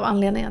är en av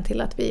anledningarna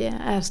till att vi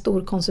är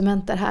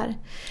storkonsumenter här.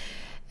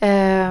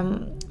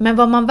 Men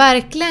vad man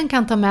verkligen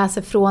kan ta med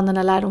sig från den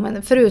här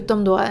lärdomen,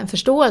 förutom då en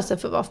förståelse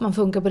för varför man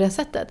funkar på det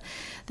sättet,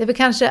 det är väl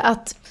kanske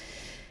att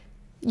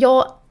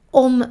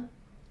om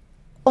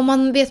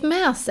man vet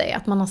med sig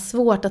att man har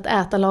svårt att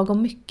äta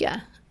lagom mycket,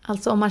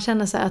 alltså om man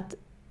känner sig att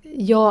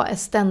jag är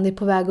ständigt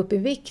på väg upp i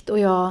vikt och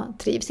jag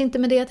trivs inte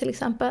med det till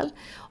exempel,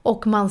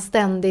 och man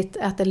ständigt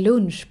äter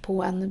lunch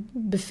på en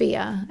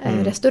buffé,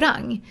 en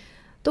restaurang,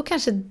 då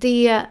kanske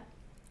det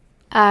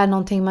är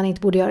någonting man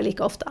inte borde göra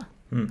lika ofta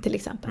till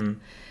exempel.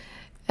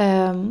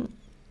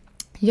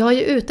 Jag är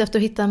ju ute efter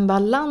att hitta en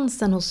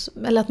balansen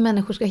eller att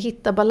människor ska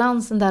hitta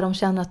balansen där de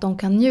känner att de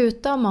kan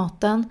njuta av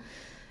maten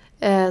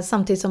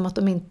samtidigt som att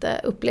de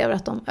inte upplever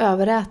att de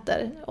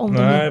överäter om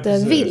de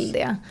inte vill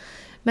det.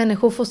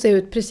 Människor får se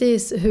ut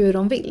precis hur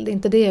de vill. Det är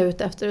inte det jag är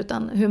ute efter,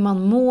 utan hur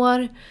man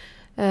mår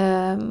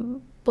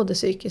både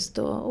psykiskt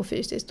och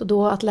fysiskt. Och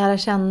då att lära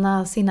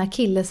känna sina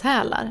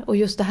akilleshälar. Och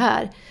just det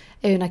här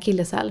är ju en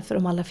akilleshäl för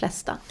de allra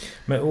flesta.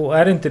 Men och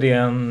är det inte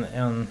det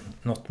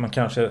något man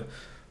kanske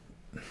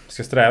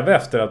ska sträva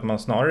efter, att man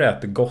snarare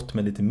äter gott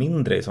med lite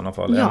mindre i sådana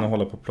fall än att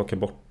hålla på att plocka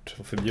bort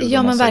och förbjuda?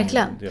 Ja, men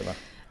verkligen.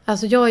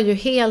 Alltså jag är ju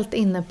helt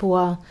inne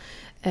på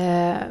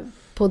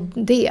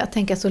det, att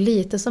tänka så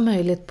lite som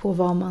möjligt på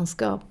vad man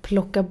ska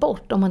plocka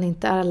bort om man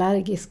inte är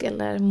allergisk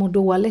eller mår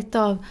dåligt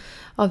av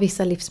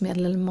vissa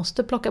livsmedel eller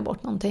måste plocka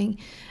bort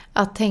någonting.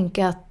 Att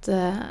tänka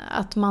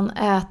att man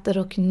äter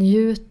och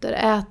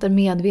äter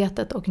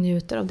medvetet och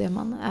njuter av det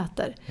man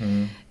äter.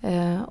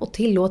 Och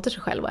tillåter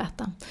sig själv att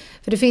äta.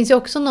 För det finns ju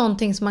också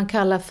någonting som man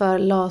kallar för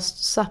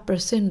last supper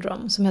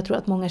syndrome, som jag tror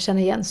att många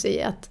känner igen sig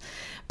i. Att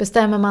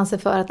bestämmer man sig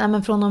för att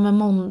men från och med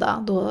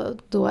måndag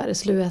då är det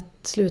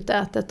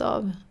slutätet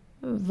av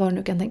vad det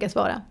nu kan tänkas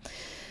vara.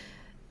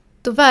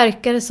 Då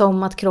verkar det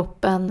som att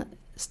kroppen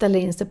ställer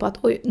in sig på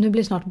att nu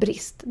blir det snart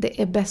brist.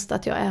 Det är bäst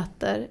att jag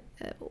äter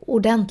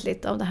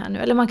ordentligt av det här nu.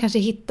 Eller man kanske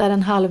hittar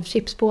en halv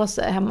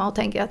chipspåse hemma och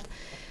tänker att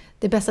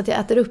det är bäst att jag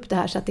äter upp det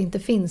här så att det inte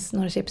finns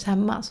några chips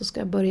hemma, så ska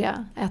jag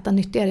börja äta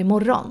nyttigare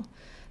imorgon.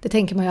 Det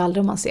tänker man ju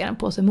aldrig om man ser en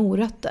påse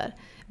morötter.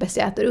 Bäst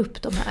jag äter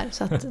upp de här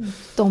så att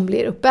de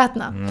blir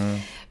uppätna.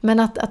 Men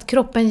att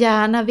kroppen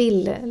gärna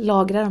vill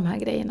lagra de här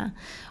grejerna.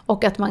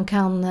 Och att man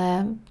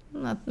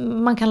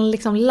kan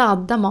liksom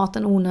ladda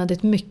maten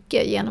onödigt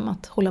mycket genom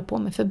att hålla på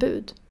med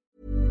förbud.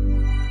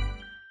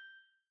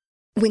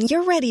 When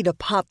you're ready to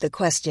pop the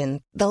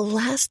question, the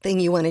last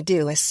thing you want to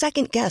do is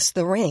second guess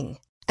the ring.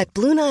 At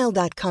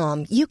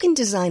BlueNile.com, you can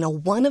design a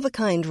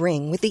one-of-a-kind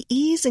ring with the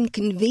ease and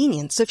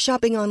convenience of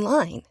shopping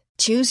online.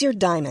 Choose your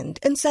diamond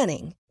and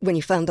setting. When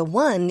you find the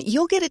one,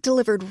 you'll get it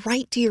delivered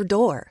right to your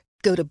door.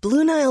 Go to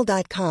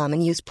BlueNile.com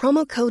and use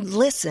promo code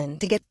LISTEN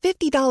to get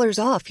 $50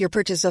 off your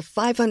purchase of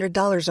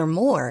 $500 or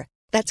more.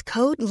 That's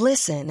code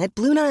LISTEN at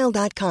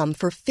BlueNile.com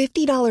for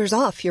 $50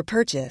 off your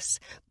purchase.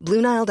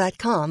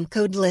 BlueNile.com,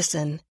 code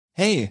LISTEN.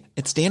 Hey,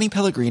 it's Danny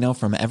Pellegrino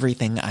from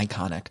Everything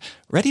Iconic.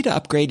 Ready to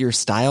upgrade your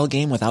style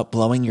game without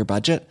blowing your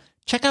budget?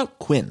 Check out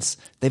Quince.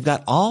 They've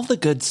got all the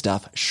good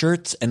stuff,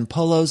 shirts and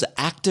polos,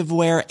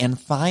 activewear, and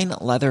fine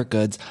leather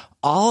goods,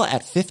 all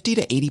at 50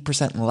 to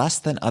 80% less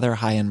than other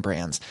high-end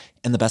brands.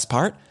 And the best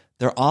part?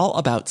 They're all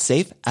about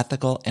safe,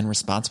 ethical, and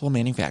responsible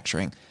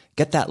manufacturing.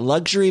 Get that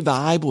luxury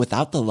vibe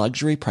without the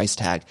luxury price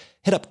tag.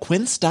 Hit up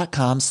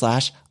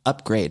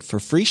quince.com/upgrade for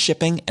free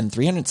shipping and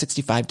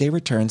 365-day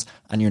returns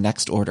on your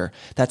next order.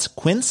 That's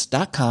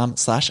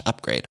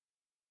quince.com/upgrade.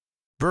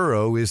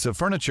 Burrow is a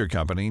furniture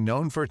company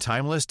known for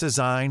timeless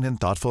design and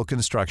thoughtful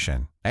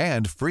construction,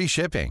 and free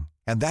shipping.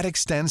 And that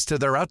extends to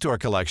their outdoor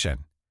collection.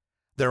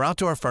 Their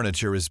outdoor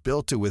furniture is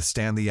built to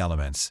withstand the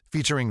elements,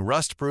 featuring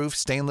rust-proof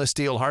stainless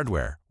steel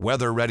hardware,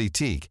 weather-ready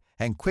teak,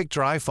 and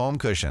quick-dry foam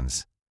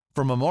cushions.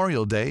 For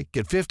Memorial Day,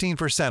 get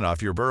 15%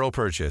 off your Burrow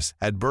purchase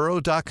at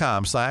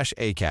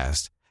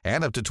burrow.com/ACAST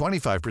and up to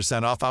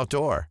 25% off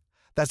outdoor.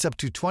 That's up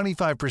to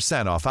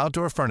 25% off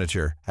outdoor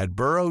furniture at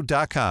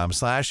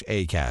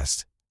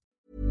burrow.com/acast.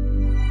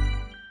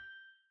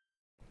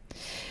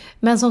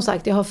 Men som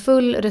sagt, jag har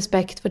full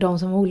respekt för de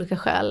som av olika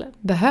skäl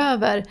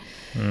behöver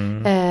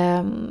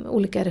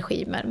olika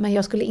regimer. Men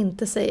jag skulle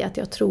inte säga att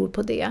jag tror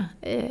på det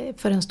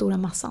för den stora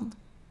massan.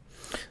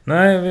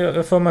 Nej,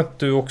 jag får mig att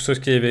du också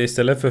skriver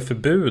istället för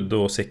förbud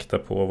då sikta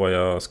på vad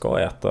jag ska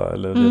äta.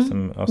 Eller det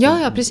som, alltså...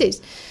 Ja,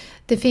 precis.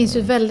 Det finns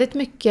ju väldigt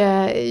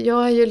mycket,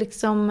 jag är ju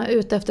liksom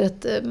ute efter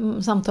ett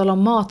samtal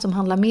om mat som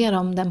handlar mer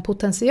om den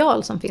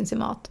potential som finns i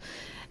mat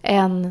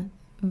än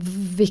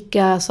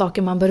vilka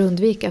saker man bör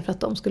undvika för att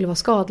de skulle vara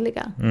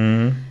skadliga.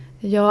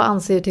 Jag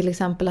anser till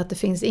exempel att det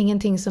finns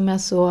ingenting som är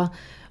så,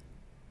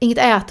 inget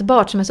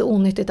ätbart som är så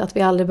onyttigt att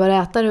vi aldrig bör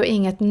äta det, och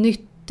inget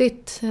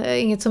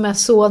som är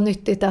så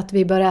nyttigt att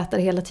vi bör äta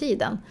det hela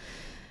tiden.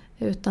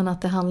 Utan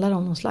att det handlar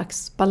om någon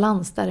slags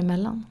balans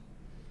däremellan.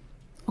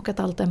 Och att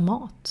allt är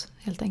mat,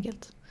 helt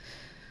enkelt.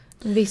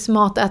 Viss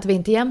mat äter vi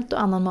inte jämt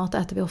och annan mat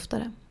äter vi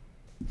oftare.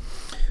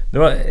 Det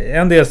var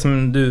en del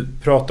som du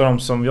pratar om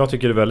som jag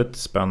tycker är väldigt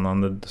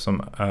spännande,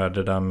 som är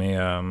det där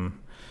med,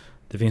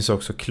 det finns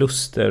också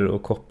kluster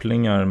och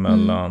kopplingar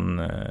mellan,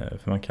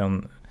 för man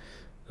kan,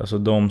 alltså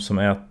de som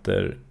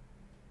äter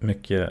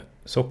mycket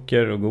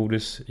socker och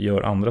godis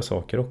gör andra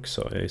saker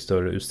också i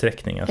större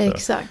utsträckning. Alltså,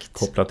 exakt.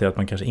 Kopplat till att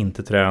man kanske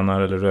inte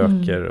tränar eller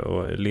röker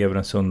och lever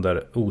en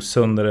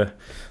osundare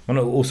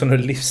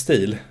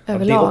livsstil.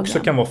 Överlag, det också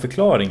kan vara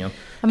förklaringen.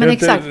 Ja, kan du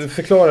inte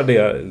förklara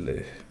det?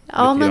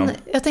 Ja, men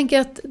jag tänker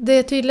att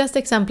det tydligaste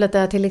exemplet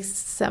är till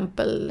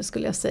exempel,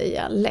 skulle jag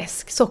säga,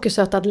 läsk.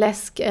 Sockersötad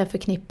läsk är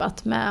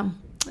förknippat med,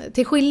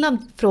 till skillnad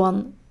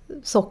från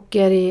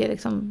socker i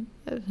liksom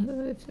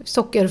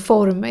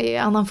sockerform, i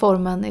annan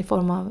form än i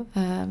form av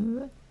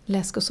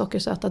läsk och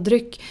sockersötad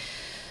dryck,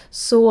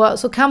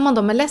 så kan man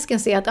då med läsken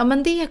se att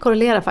men det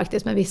korrelerar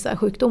faktiskt med vissa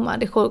sjukdomar.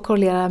 Det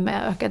korrelerar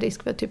med ökad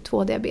risk för typ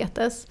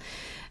 2-diabetes.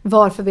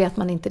 Varför vet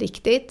man inte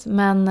riktigt,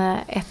 men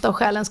ett av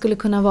skälen skulle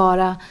kunna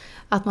vara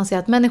att man ser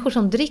att människor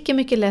som dricker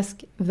mycket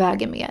läsk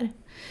väger mer.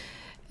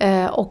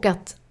 Och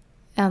att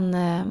en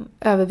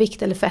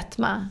övervikt eller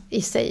fetma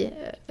i sig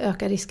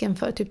ökar risken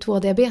för typ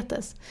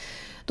 2-diabetes.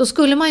 Då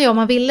skulle man om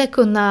man ville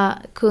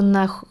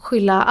kunna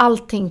skylla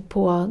allting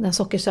på den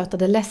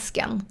sockersötade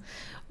läsken.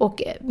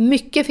 Och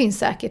mycket finns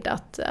säkert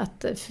att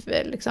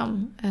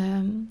liksom,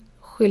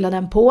 skylla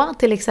den på.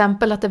 Till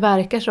exempel att det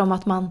verkar som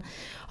att man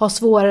har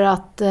svårare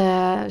att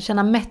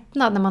känna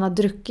mättnad när man har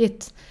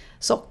druckit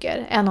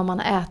socker än om man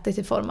har ätit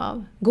i form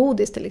av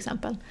godis till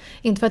exempel.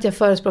 Inte för att jag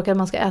förespråkar att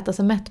man ska äta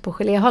sig mätt på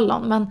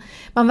geléhallon, men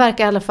man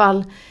verkar i alla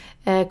fall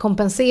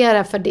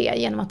kompensera för det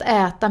genom att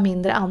äta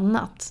mindre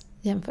annat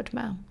jämfört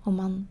med om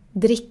man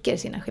dricker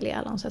sina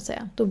geléhallon, så att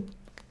säga. Då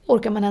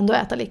orkar man ändå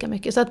äta lika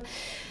mycket. Så att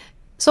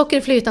socker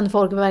i flytande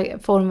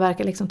form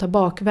verkar liksom ta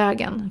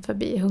bakvägen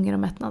förbi hunger- och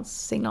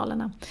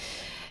mättnadssignalerna.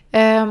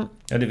 Ja,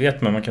 det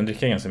vet man kan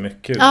dricka ganska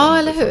mycket. Ja,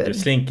 eller hur? Det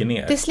slinker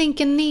ner. Det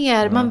slinker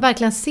ner. Man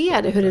verkligen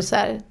ser det, hur det så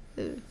här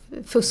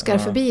fuskar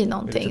förbi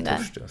någonting där.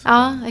 Törst, alltså.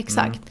 Ja,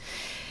 exakt.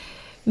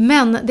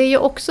 Men det är ju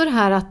också det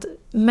här att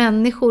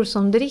människor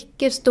som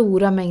dricker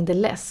stora mängder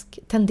läsk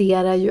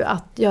tenderar ju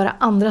att göra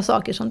andra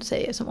saker, som du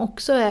säger, som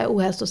också är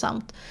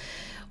ohälsosamt.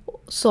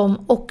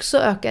 Som också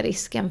ökar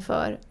risken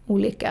för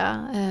olika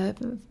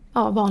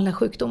vanliga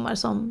sjukdomar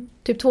som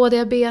typ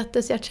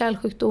 2-diabetes,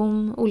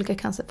 hjärt-kärlsjukdom, olika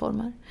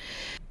cancerformer.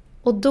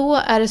 Och då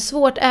är det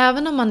svårt,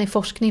 även om man i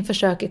forskning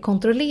försöker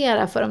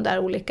kontrollera för de där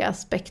olika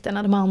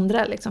aspekterna, de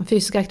andra, liksom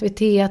fysisk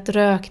aktivitet,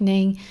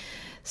 rökning,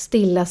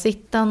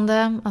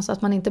 stillasittande, alltså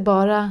att man inte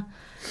bara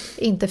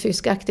inte är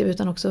fysiskt aktiv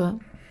utan också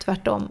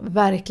tvärtom,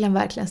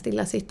 verkligen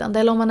stillasittande.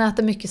 Eller om man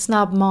äter mycket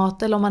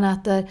snabbmat, eller om man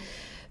äter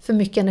för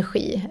mycket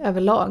energi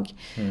överlag.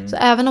 Så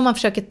även om man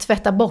försöker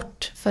tvätta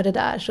bort för det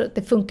där, så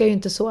det funkar ju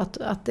inte så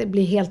att det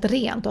blir helt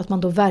rent och att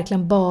man då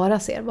verkligen bara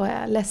ser vad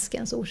är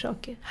läskens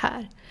orsaker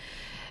här.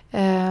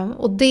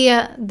 Och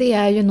det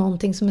är ju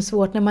någonting som är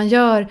svårt när man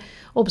gör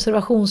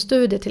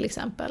observationsstudier till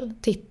exempel.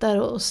 Tittar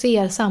och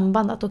ser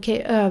samband att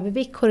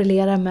övervikt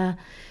korrelerar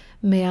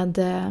med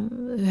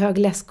hög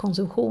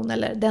läskkonsumtion,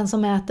 eller den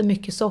som äter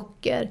mycket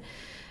socker.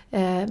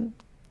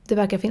 Det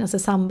verkar finnas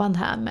ett samband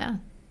här med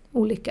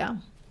olika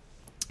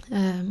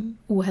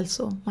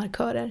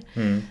ohälsomarkörer.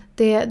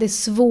 Det är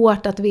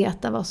svårt att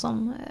veta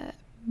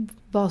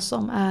vad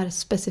som är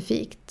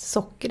specifikt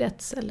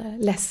sockrets eller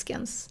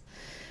läskens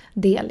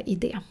del i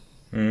det.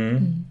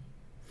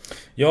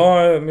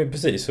 Ja, men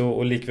precis.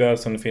 Och likväl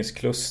som det finns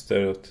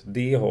kluster åt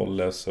det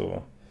hållet,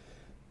 så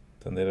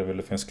tenderar väl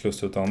att finns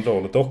kluster åt andra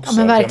hållet också. Ja,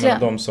 men verkligen.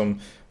 De som,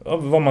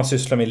 vad man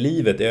sysslar med i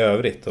livet i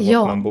övrigt och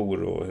var man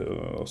bor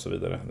och så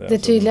vidare. Det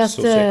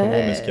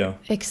tydligaste,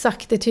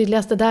 exakt, det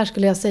tydligaste där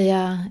skulle jag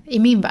säga i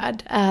min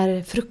värld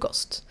är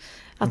frukost.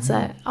 Att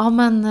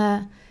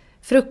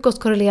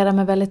frukost korrelerar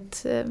med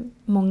väldigt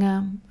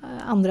många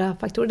andra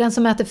faktorer. Den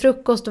som äter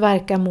frukost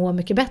verkar må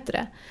mycket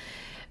bättre.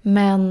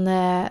 Men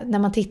när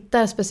man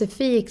tittar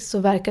specifikt så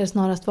verkar det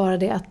snarast vara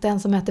det att den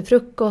som äter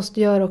frukost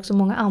gör också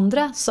många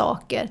andra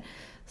saker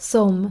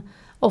som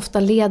ofta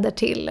leder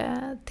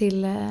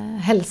till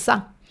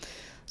hälsa.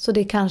 Så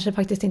det kanske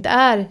faktiskt inte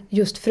är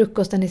just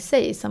frukosten i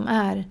sig som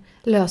är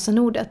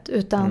lösenordet,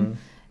 utan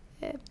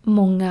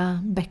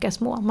många bäckar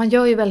små. Man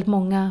gör ju väldigt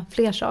många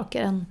fler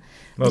saker än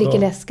dricker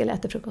läsk eller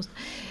äter frukost.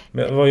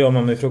 Men vad gör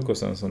man med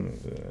frukosten?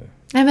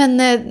 Nej, men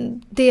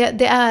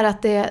det är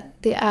att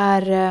det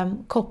är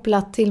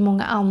kopplat till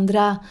många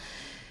andra.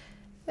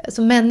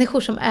 Så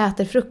människor som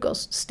äter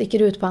frukost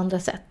sticker ut på andra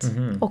sätt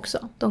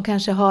också. De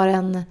kanske har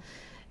en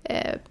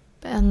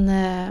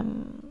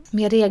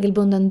mer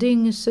regelbunden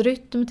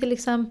dygnsrytm till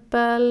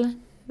exempel.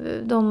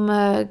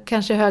 De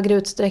kanske i högre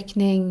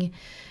utsträckning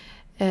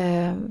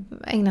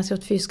ägnar sig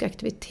åt fysisk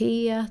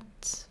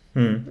aktivitet.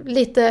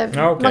 Lite,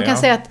 man kan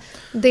säga att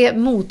det är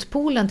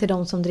motpolen till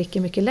de som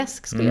dricker mycket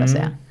läsk, skulle jag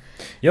säga.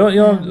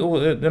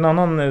 Och en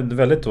annan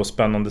väldigt då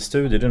spännande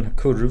studie, den här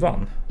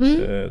kurvan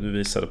du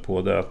visade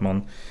på, det att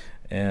man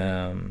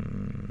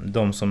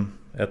de som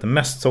äter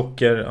mest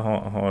socker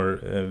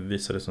har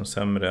visat det som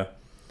sämre.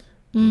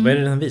 Vad är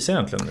det den visar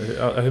egentligen?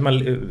 Hur man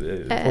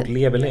folk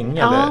lever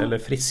länge eller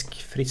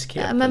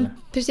friskhet? Ja, men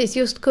precis,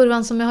 just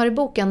kurvan som jag har i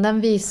boken,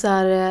 den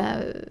visar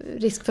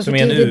risk för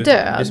tidig död. Det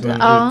är som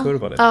en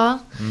urkurva.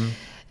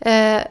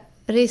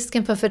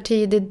 Risken för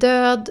tidig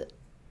död.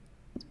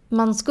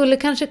 Man skulle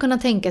kanske kunna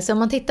tänka sig, om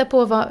man tittar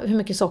på hur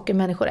mycket socker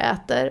människor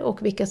äter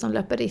och vilka som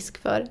löper risk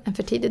för en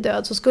för tidig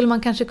död, så skulle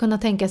man kanske kunna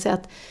tänka sig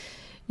att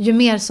ju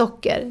mer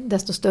socker,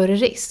 desto större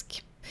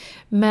risk.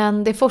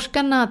 Men det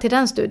forskarna till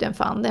den studien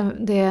fann,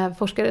 det är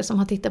forskare som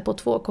har tittat på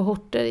 2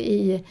 kohorter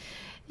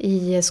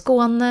i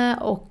Skåne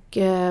och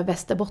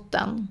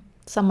Västerbotten.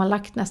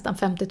 Sammanlagt nästan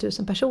 50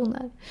 000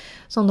 personer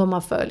som de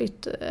har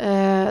följt.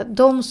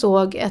 De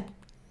såg ett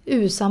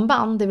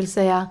U-samband, det vill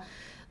säga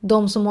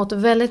de som åt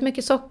väldigt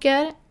mycket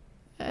socker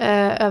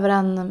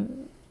över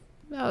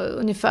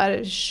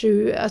ungefär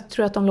 20, jag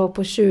tror att de låg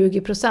på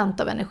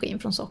 20% av energin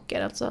från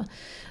socker, alltså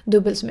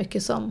dubbelt så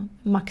mycket som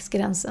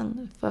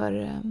maxgränsen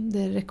för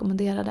det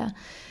rekommenderade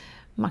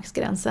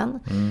maxgränsen.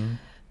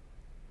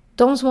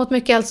 De som åt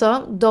mycket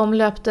alltså, de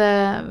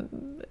löpte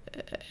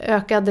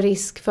ökad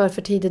risk för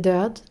tidig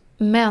död,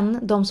 men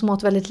de som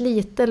åt väldigt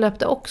lite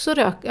löpte också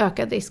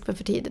ökad risk för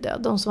tidig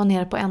död, de som var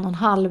nere på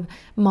 1,5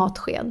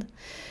 matsked.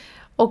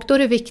 Och då är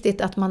det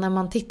viktigt att man, när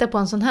man tittar på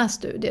en sån här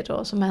studie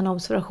då, som är en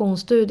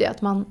observationsstudie,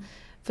 att man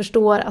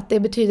förstår att det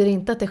betyder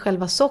inte att det är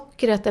själva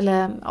sockret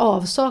eller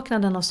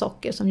avsaknaden av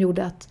socker som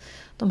gjorde att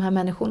de här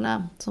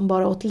människorna som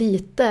bara åt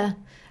lite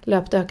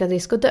löpte ökad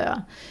risk att dö.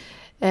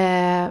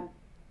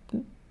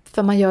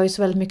 För man gör ju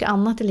så väldigt mycket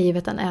annat i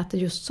livet än äter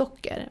just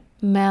socker.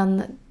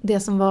 Men det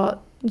som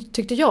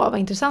tyckte jag var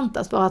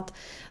intressantast var att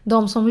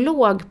de som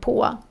låg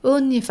på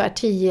ungefär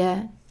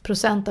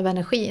 10% av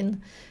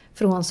energin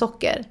från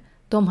socker,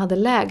 de hade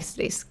lägst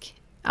risk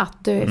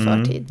att dö i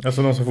förtid.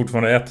 Alltså de som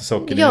fortfarande äter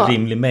socker i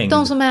rimlig mängd.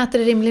 De som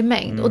äter i rimlig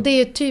mängd. Och det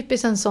är ju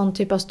typiskt en sån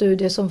typ av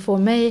studie som får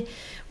mig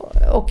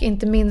och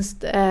inte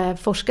minst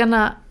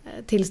forskarna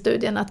till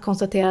studien att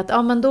konstatera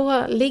att men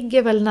då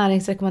ligger väl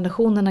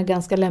näringsrekommendationerna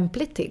ganska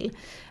lämpligt till.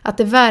 Att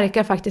det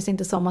verkar faktiskt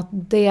inte som att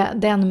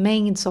den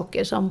mängd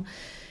socker som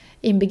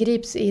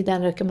inbegrips i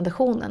den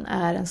rekommendationen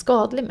är en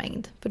skadlig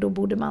mängd. För då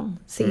borde man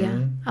se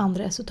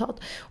andra resultat.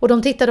 Och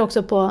de tittade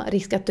också på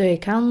risk att dö i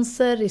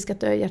cancer, risk att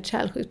dö i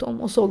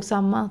hjärt-kärlsjukdom och såg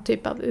samma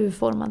typ av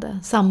U-formade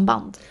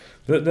samband.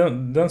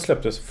 Den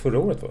släpptes förra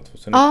året, va?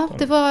 2019? Ja,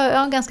 det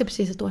var ganska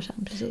precis ett år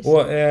sedan. Precis.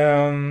 Och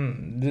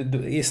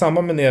i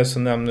samband med det så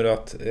nämner du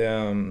att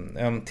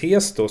en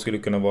tes då skulle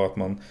kunna vara att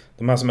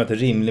de här som äter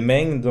rimlig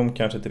mängd, de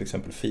kanske till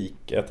exempel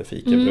äter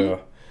fikabröd.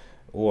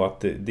 Och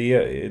att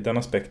den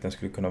aspekten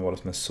skulle kunna vara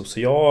som en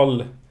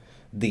social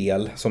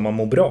del som man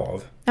mår bra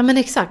av. Ja, men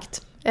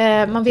exakt.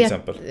 Man vet,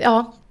 exempel.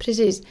 Ja,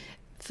 precis.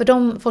 För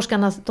de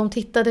forskarna, de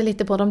tittade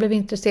lite på, de blev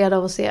intresserade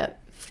av att se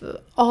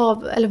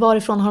eller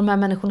varifrån har de här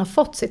människorna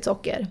fått sitt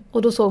socker.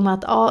 Och då såg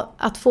man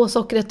att få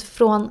sockret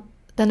från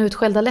den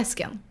utskällda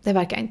läsken, det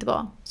verkar inte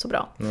vara så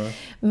bra.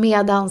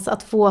 Medans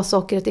att få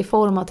sockret i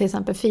form av till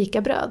exempel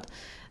fikabröd,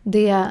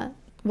 det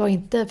var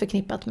inte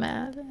förknippat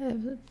med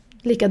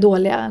lika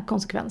dåliga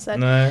konsekvenser.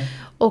 Nej.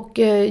 Och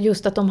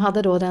just att de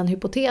hade då den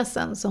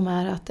hypotesen som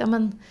är att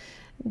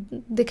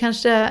det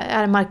kanske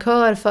är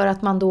markör för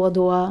att man då och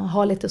då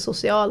har lite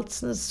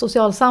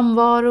social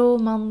samvaro,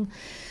 man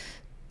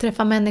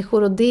träffar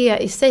människor, och det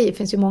i sig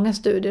finns ju många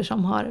studier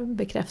som har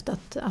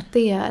bekräftat att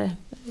det är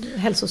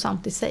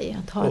hälsosamt i sig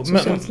att ha ett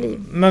socialt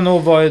liv. Men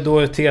och vad är då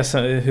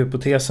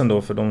hypotesen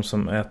då för de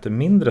som äter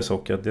mindre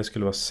socker, att det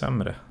skulle vara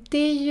sämre? Det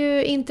är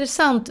ju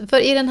intressant,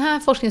 för i den här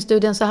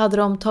forskningsstudien så hade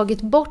de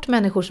tagit bort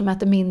människor som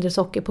äter mindre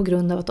socker på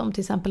grund av att de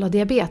till exempel har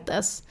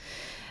diabetes.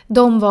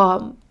 De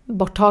var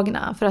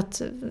borttagna, för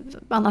att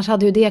annars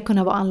hade ju det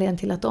kunnat vara anledningen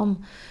till att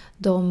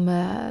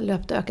de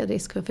löpte ökad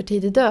risk för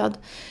tidig död.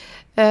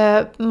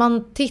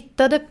 Man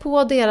tittade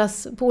på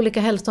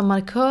olika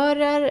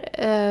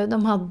hälsomarkörer.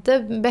 De hade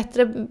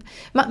bättre...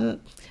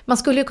 Man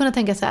skulle ju kunna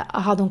tänka så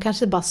här, de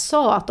kanske bara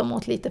sa att de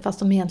åt lite fast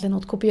de egentligen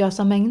åt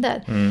kopiösa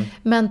mängder.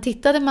 Men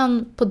tittade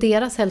man på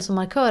deras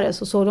hälsomarkörer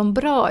så såg de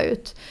bra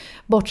ut.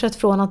 Bortsett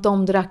från att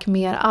de drack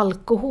mer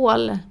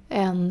alkohol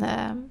än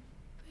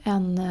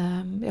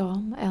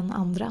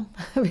andra.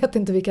 Jag vet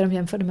inte vilka de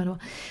jämförde med då.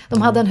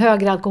 De hade en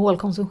högre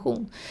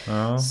alkoholkonsumtion.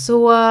 Ja.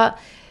 Så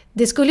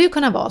det skulle ju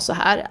kunna vara så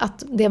här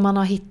att det man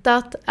har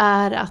hittat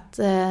är att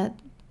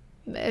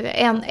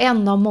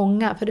en av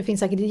många, för det finns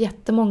säkert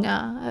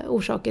jättemånga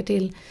orsaker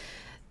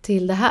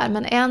till det här.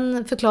 Men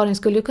en förklaring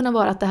skulle ju kunna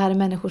vara att det här är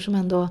människor som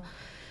ändå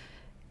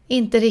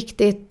inte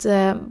riktigt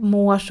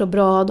mår så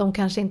bra. De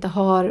kanske inte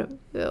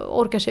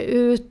orkar sig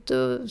ut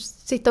och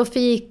sitta och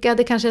fika.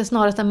 Det kanske är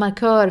snarast en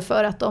markör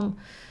för att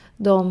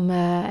de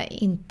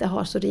inte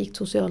har så rikt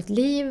socialt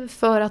liv.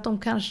 För att de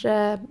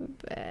kanske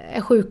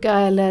är sjuka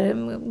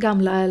eller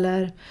gamla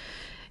eller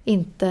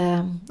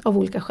inte av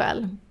olika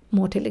skäl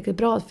mår tillräckligt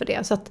bra för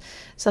det.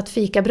 Så att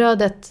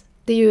fikabrödet,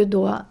 det är ju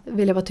då,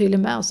 vill jag vara tydlig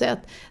med och säga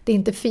att det är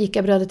inte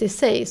fikabrödet i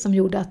sig som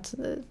gjorde att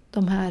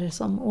de här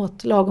som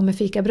åt lagom med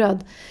fikabröd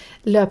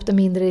löpte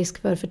mindre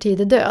risk för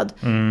tidig död.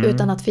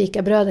 Utan att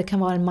fikabrödet kan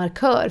vara en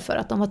markör för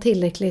att de var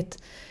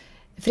tillräckligt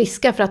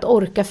friska för att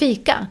orka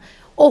fika.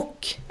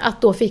 Och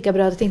att då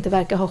fikabrödet inte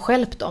verkar ha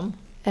stjälpt dem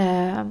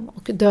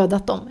och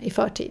dödat dem i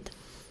förtid.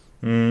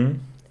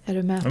 Är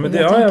du med på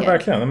det? Ja,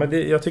 verkligen.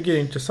 Men jag tycker det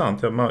är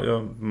intressant.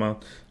 Man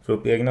får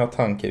upp egna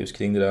tankar just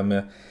kring det där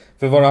med...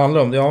 För vad det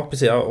handlar om, ja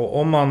precis,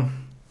 om man...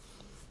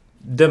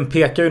 Den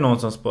pekar ju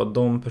någonstans på att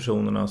de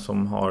personerna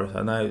som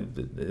har... Nej,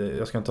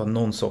 jag ska inte ha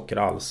någon socker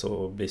alls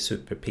och bli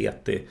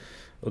superpetig.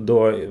 Och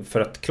då,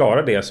 för att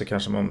klara det så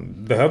kanske man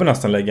behöver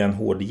nästan lägga en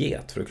hård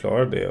diet för att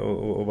klara det.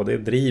 Och vad det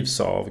drivs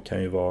av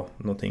kan ju vara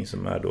någonting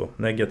som är då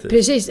negativt.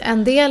 Precis,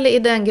 en del i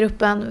den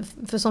gruppen,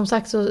 för som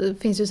sagt så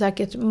finns ju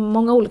säkert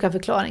många olika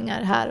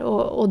förklaringar här.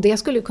 Och det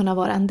skulle ju kunna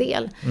vara en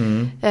del.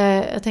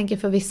 Jag tänker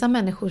för vissa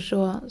människor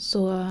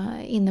så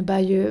innebär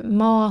ju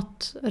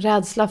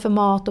rädsla för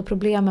mat och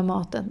problem med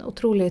maten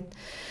otroligt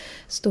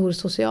stor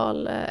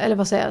social, eller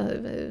vad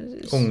säger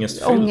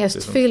jag,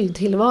 ångestfylld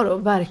tillvaro,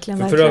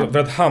 verkligen. För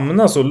att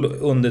hamna så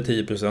under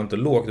 10% och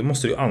lågt, då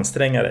måste du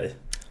anstränga dig.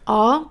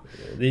 Ja,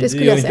 det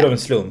skulle jag säga. Det är inte av en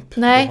slump.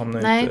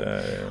 Nej.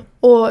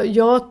 Och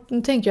jag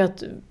tänker ju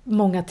att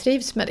många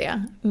trivs med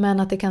det, men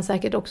att det kan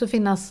säkert också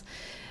finnas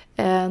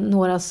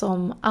några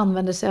som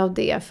använder sig av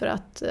det för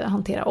att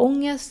hantera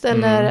ångest,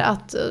 eller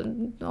att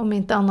om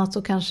inte annat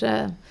så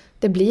kanske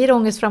det blir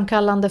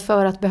ångestframkallande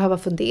för att behöva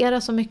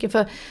fundera så mycket.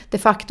 För de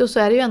facto så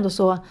är det ju ändå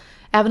så,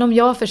 även om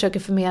jag försöker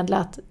förmedla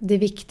att det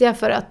viktiga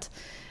för att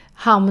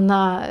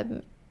hamna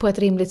på ett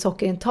rimligt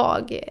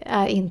sockerintag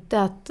är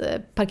inte att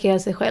parkera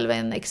sig själv i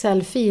en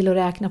Excel-fil och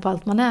räkna på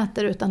allt man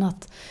äter, utan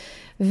att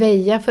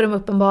väja för de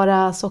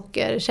uppenbara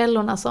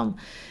sockerkällorna, som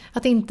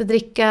att inte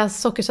dricka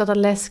sockersötad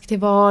läsk till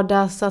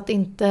vardags, att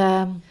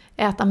inte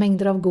äta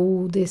mängder av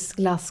godis,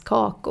 glass,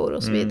 kakor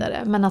och så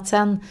vidare. Men att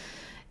sen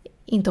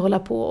inte hålla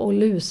på och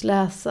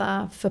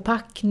lusläsa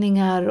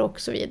förpackningar och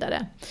så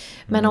vidare.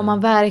 Men om man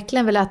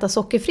verkligen vill äta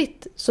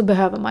sockerfritt så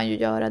behöver man ju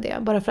göra det.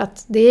 Bara för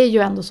att det är ju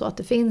ändå så att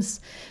det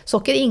finns...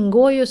 Socker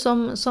ingår ju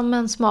som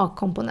en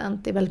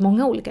smakkomponent i väldigt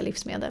många olika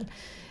livsmedel.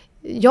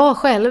 Jag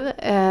själv,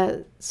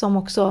 som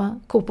också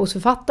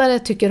kokboksförfattare,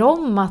 tycker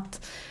om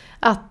att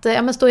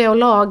står jag och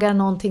lagar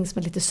någonting som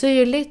är lite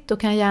syrligt, då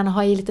kan jag gärna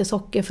ha i lite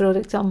socker för att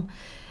liksom,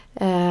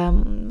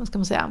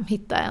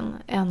 hitta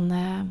en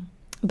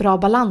bra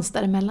balans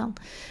däremellan.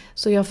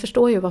 Så jag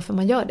förstår ju varför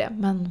man gör det.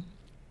 Men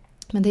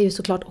det är ju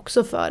såklart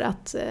också för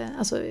att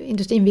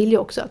industrin vill ju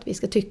också att vi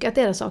ska tycka att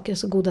deras saker är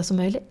så goda som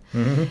möjligt.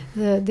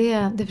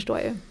 Det förstår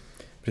jag ju.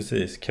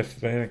 Precis,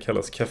 vad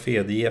kallas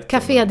kafédieten?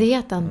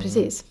 Kafédieten,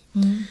 precis.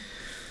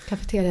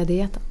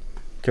 Kafeteriadieten.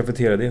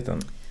 Kafeteriadieten.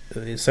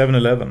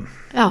 7-Eleven.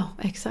 Ja,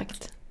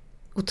 exakt.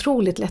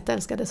 Otroligt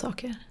lättälskade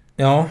saker.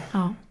 Ja,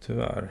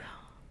 tyvärr.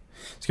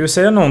 Ska vi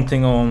säga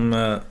någonting om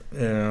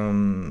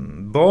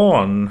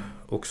barn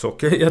och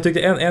socker? Jag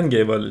tyckte en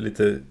grej var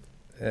lite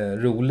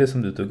rolig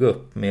som du tog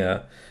upp med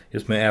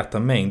äta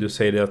mängd. Du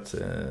säger det att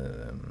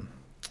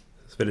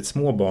väldigt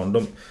små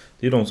barn,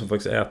 det är de som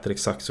faktiskt äter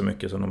exakt så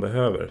mycket som de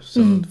behöver.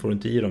 Sen får du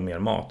inte i dem mer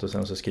mat och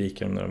sen så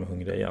skriker de när de är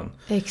hungriga igen.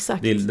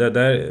 Exakt. Det är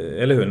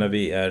eller hur, när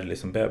vi är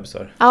liksom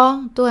bebisar.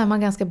 Ja, då är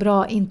man ganska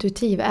bra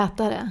intuitiv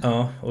ätare.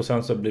 Ja, och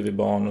sen så blir vi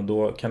barn och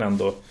då kan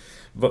ändå...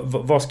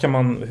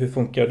 hur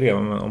funkar det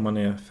om man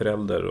är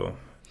förälder och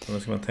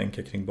vad ska man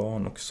tänka kring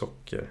barn och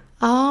socker?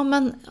 Ja,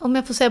 men om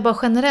jag får säga bara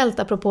generellt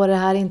apropå det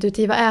här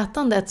intuitiva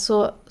ätandet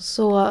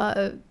så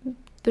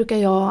brukar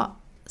jag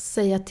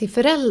säga till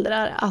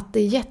föräldrar att det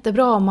är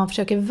jättebra om man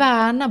försöker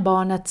värna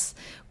barnets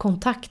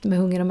kontakt med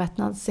hunger- och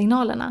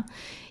mättnadssignalerna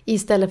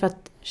istället för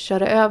att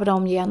köra över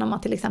dem genom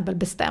att till exempel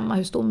bestämma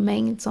hur stor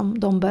mängd som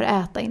de bör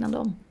äta innan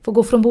de får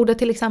gå från bordet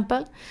till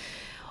exempel.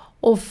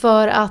 Och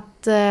för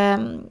att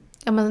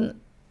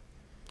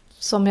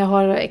som jag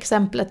har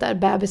exemplet där,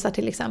 bebisar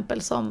till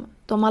exempel, som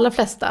de allra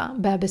flesta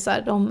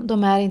bebisar,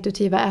 de är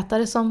intuitiva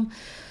ätare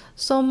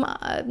som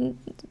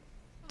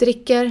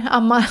dricker,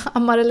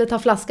 ammar eller tar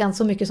flaskan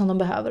så mycket som de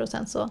behöver och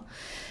sen så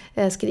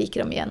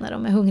skriker de igen när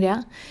de är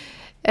hungriga.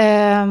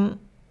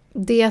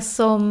 Det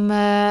som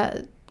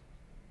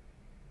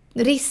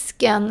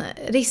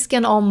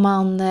risken om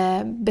man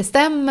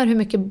bestämmer hur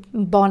mycket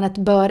barnet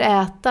bör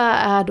äta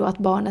är då att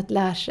barnet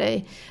lär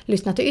sig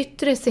lyssna till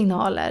yttre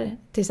signaler,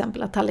 till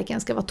exempel att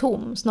tallriken ska vara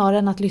tom, snarare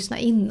än att lyssna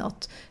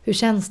inåt. Hur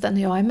känns det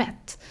när jag är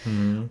mätt?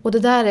 Och det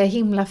där är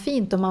himla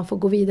fint om man får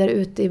gå vidare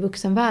ut i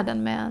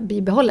vuxenvärlden med en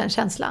bibehållen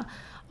känsla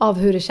av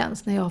hur det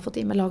känns när jag har fått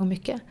i mig lagom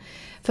mycket.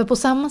 För på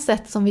samma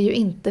sätt som vi ju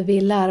inte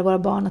vill lära våra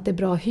barn att det är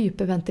bra att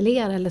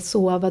hyperventilera eller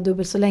sova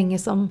dubbelt så länge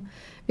som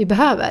vi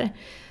behöver,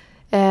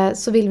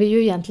 så vill vi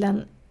ju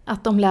egentligen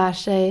att de lär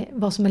sig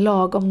vad som är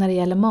lagom när det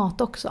gäller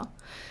mat också.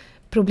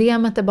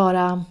 Problemet är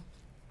bara,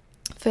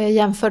 för jag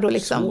jämför då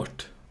liksom...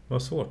 Svårt.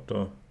 Vad svårt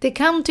då? Det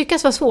kan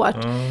tyckas vara svårt.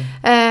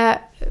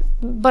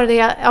 Bara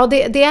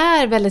det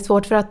är väldigt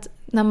svårt, för att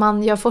när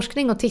man gör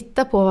forskning och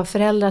tittar på vad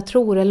föräldrar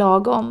tror är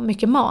lagom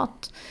mycket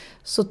mat,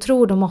 så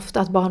tror de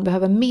ofta att barn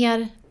behöver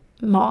mer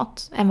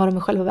mat än vad de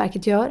i själva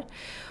verket gör.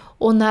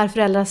 Och när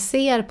föräldrar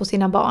ser på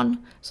sina barn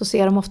så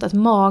ser de ofta ett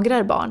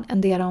magrare barn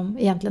än det de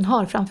egentligen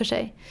har framför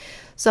sig.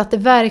 Så att det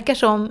verkar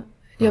som,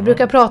 jag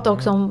brukar prata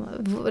också om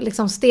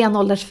liksom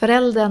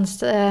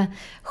stenåldersförälderns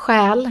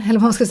själ, eller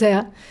vad man ska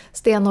säga,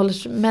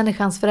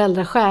 stenåldersmänniskans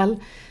föräldrasjäl,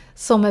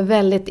 som är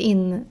väldigt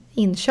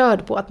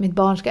inkörd på att mitt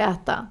barn ska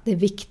äta. Det är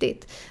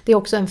viktigt. Det är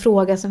också en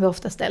fråga som vi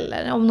ofta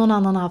ställer. Om någon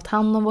annan har haft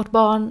hand om vårt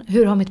barn,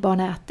 hur har mitt barn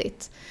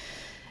ätit?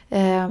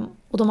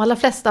 Och de allra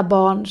flesta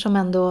barn som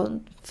ändå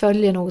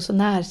följer något så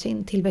när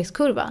sin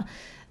tillväxtkurva,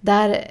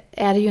 där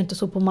är det ju inte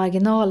så på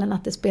marginalen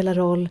att det spelar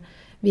roll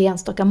vid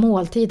enstaka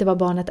måltider vad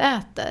barnet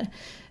äter.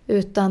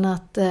 Utan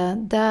att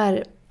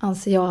där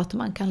anser jag att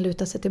man kan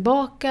luta sig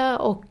tillbaka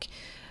och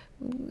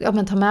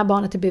ta med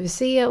barnet till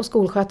BVC och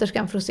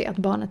skolsköterskan för att se att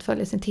barnet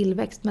följer sin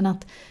tillväxt. Men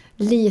att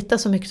lita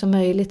så mycket som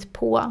möjligt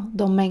på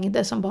de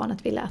mängder som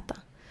barnet vill äta.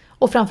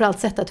 Och framförallt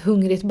sätta ett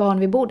hungrigt barn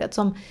vid bordet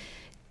som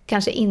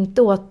kanske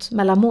inte åt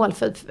mellanmål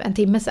för en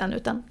timme sedan,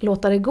 utan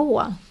låta det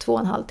gå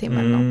 2,5 timmar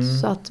eller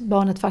något, så att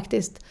barnet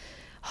faktiskt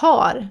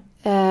har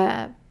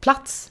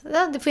plats.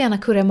 Det får gärna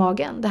kurra i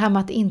magen. Det här med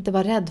att inte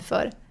vara rädd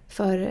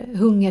för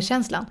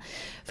hungerkänslan.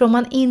 För om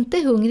man inte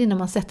är hungrig när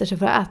man sätter sig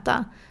för att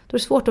äta, då är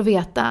det svårt att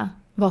veta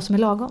vad som är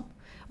lagom.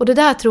 Och det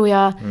där tror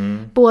jag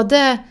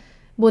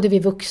både vi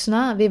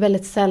vuxna, vi är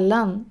väldigt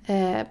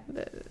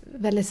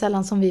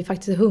sällan som vi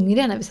faktiskt är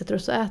hungriga när vi sätter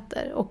oss och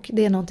äter. Och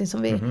det är någonting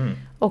som vi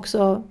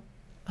också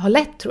har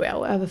lätt, tror jag,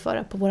 att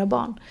överföra på våra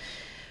barn.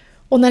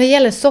 Och när det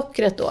gäller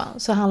sockret då,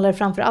 så handlar det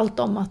framför allt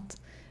om att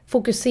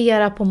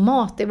fokusera på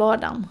mat i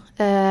vardagen.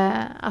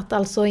 Att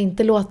alltså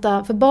inte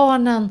låta, för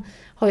barnen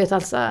har ju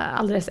ett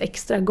alldeles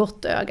extra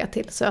gott öga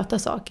till söta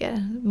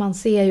saker. Man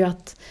ser ju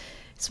att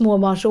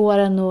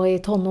småbarnsåren och i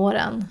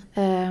tonåren,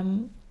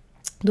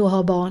 då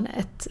har barn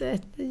ett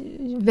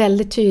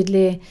väldigt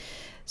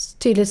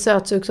tydligt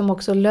sötsug som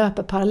också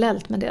löper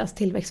parallellt med deras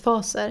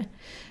tillväxtfaser.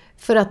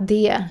 För att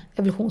det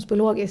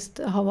evolutionsbiologiskt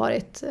har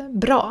varit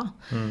bra.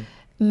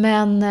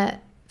 Men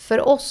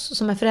för oss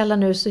som är föräldrar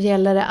nu så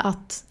gäller det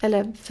att,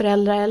 eller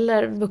föräldrar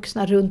eller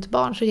vuxna runt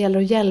barn, så gäller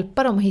det att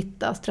hjälpa dem att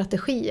hitta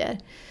strategier.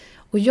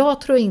 Och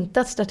jag tror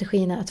inte att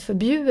strategin är att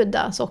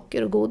förbjuda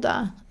socker och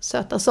goda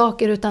söta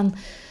saker, utan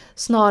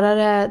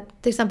snarare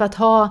till exempel att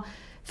ha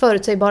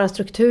förutsägbara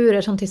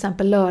strukturer som till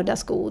exempel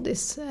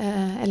lördagsgodis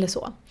eller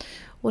så.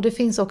 Och det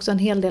finns också en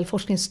hel del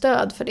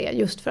forskningsstöd för det,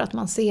 just för att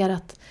man ser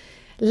att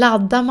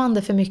laddar man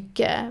det för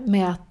mycket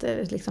med att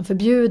liksom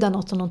förbjuda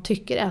något som de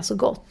tycker är så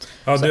gott.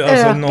 Ja, så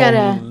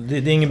ökar det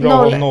är inget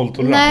bra att ha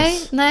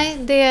nolltolerans. Nej,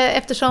 det är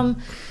eftersom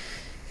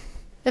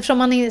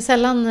man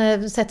sällan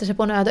sätter sig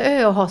på en öde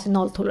ö och har sin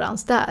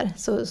nolltolerans där,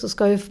 så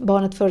ska ju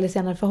barnet förr eller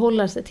senare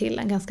förhålla sig till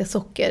en ganska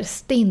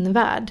sockerstinn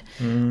värld.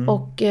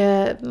 Och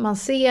man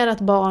ser att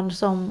barn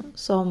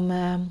som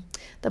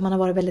där man har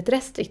varit väldigt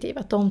restriktiv,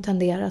 att de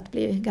tenderar att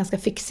bli ganska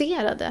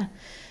fixerade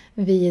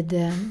vid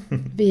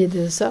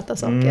söta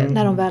saker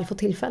när de väl får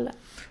tillfälle.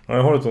 Ja,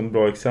 jag har ett sånt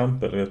bra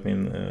exempel. Jag vet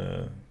min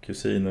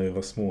kusin när vi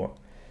var små.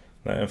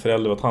 När en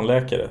förälder var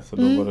tandläkare, så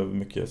då var det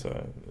mycket så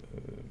här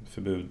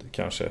förbud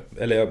kanske.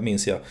 Eller jag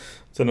minns jag.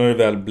 Sen när det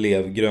väl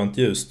blev grönt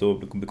ljus,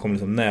 då kom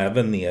liksom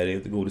näven ner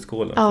i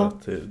godisskålen. Ja.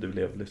 För att det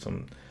blev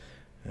liksom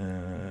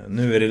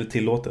nu är det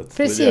tillåtet.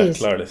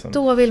 Precis, liksom.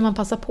 Då vill man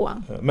passa på.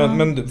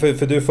 Men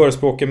för du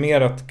förespråkar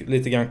mer att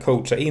lite grann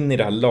coacha in i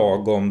det här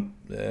lagom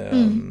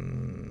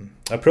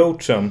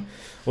approachen,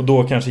 och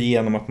då kanske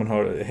genom att man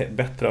har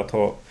bättre att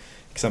ha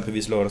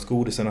exempelvis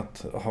lördagsgodis än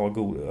att ha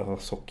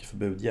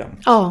sockerförbud jämt.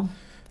 Ja.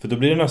 För då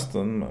blir det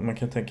nästan, man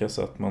kan tänka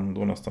sig att man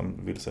då nästan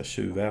vill så här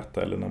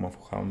tjuväta eller när man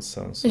får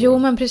chansen. Så. Jo,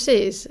 men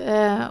precis.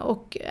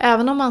 Och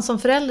även om man som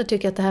förälder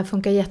tycker att det här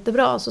funkar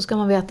jättebra, så ska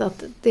man veta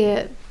att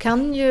det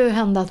kan ju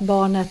hända att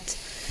barnet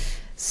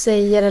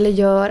säger eller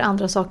gör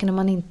andra saker när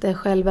man inte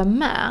själv är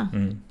med.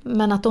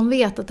 Men att de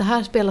vet att det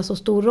här spelar så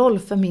stor roll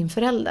för min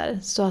förälder.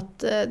 Så att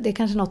det är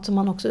kanske något som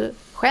man också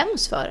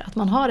skäms för. Att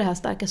man har det här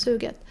starka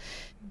suget.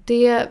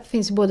 Det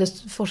finns både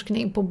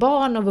forskning på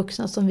barn och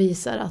vuxna som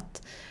visar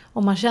att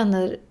om man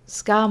känner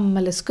skam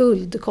eller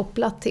skuld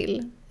kopplat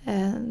till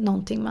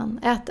någonting man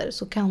äter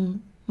så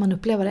kan man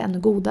uppleva det ännu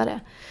godare.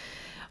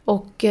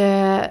 Och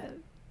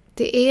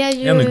det är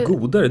ju... Ännu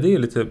godare, det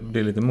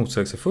är lite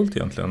motsägelsefullt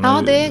egentligen.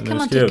 Ja, det kan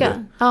man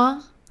tycka.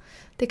 Ja,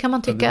 det kan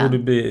man tycka. Det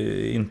borde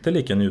bli inte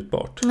lika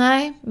njutbart.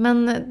 Nej,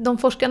 men de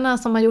forskarna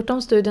som har gjort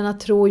de studierna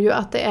tror ju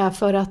att det är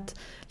för att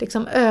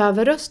liksom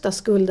överrösta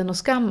skulden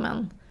och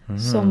skammen.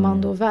 Som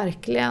man då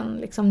verkligen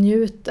liksom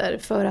njuter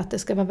för att det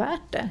ska vara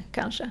värt det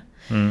kanske.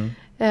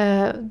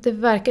 Det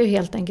verkar ju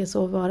helt enkelt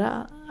så vara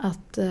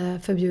att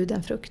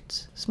förbjuden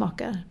frukt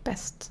smakar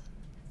bäst.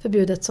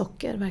 Förbjudet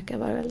socker verkar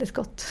vara väldigt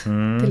gott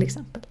till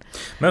exempel.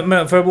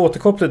 Men för att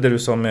återkoppla det du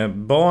sa med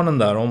barnen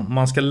där. Om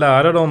man ska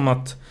lära dem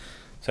att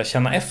så här,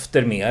 känna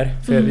efter mer.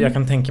 För jag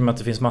kan tänka mig att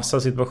det finns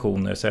massa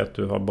situationer. Säg att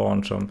du har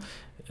barn som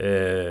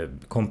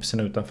kompisen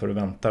utanför och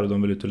väntar och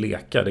de vill ut och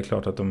leka. Det är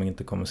klart att de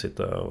inte kommer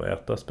sitta och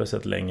äta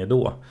speciellt länge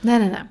då.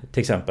 Nej. Till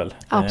exempel.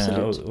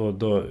 Absolut.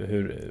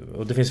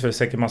 Och det finns väl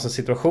säkert massa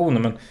situationer,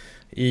 men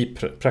i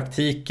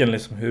praktiken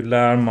liksom, hur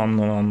lär man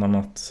någon annan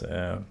att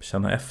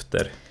känna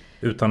efter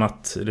utan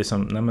att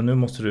liksom, nej men nu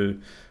måste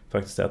du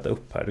faktiskt äta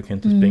upp här. Du kan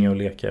inte springa och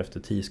leka efter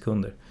 10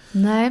 sekunder.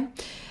 Nej.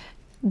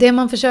 Det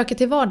man försöker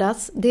till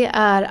vardags, det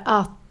är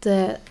att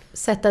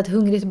sätta ett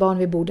hungrigt barn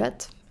vid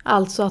bordet.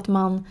 Alltså att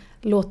man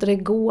låter det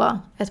gå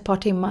ett par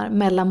timmar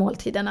mellan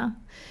måltiderna.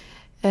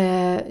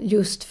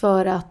 Just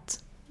för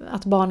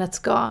att barnet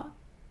ska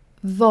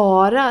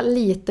vara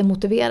lite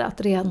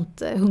motiverat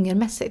rent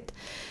hungermässigt.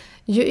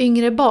 Ju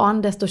yngre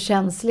barn desto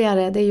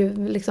känsligare. Det är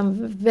ju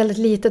liksom väldigt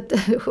litet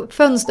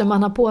fönster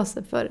man har på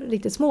sig för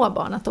riktigt små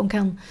barn. Att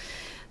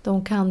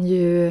de kan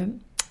ju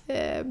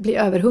bli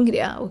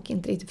överhungriga och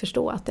inte riktigt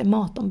förstå att det är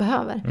mat de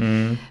behöver.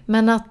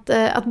 Men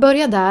att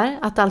börja där,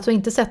 att alltså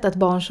inte sätta ett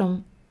barn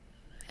som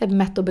är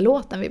mätt och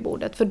belåten vid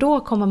bordet. För då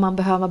kommer man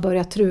behöva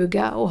börja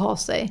truga och ha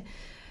sig.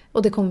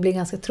 Och det kommer bli en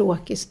ganska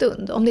tråkig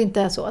stund. Om det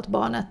inte är så att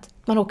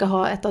man råkar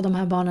ha ett av de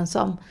här barnen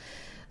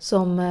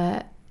som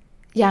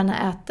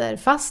gärna äter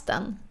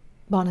fastän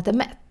barnet är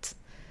mätt.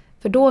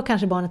 För då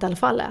kanske barnet i alla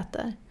fall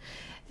äter.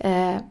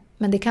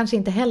 Men det kanske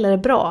inte heller är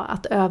bra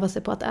att öva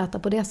sig på att äta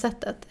på det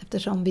sättet.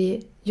 Eftersom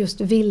vi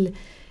just vill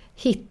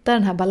hitta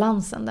den här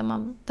balansen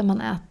där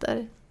man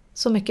äter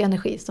så mycket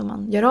energi som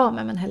man gör av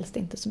med, men helst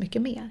inte så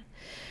mycket mer.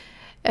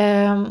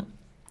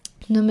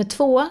 Nummer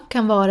 2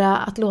 kan vara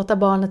att låta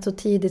barnet så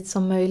tidigt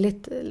som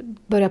möjligt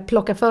börja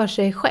plocka för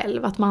sig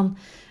själv. Att man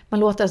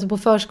låter, alltså på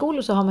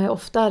förskolor så har man ju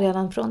ofta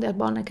redan från det att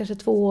barnen är kanske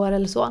 2 år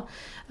eller så,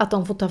 att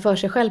de får ta för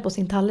sig själv på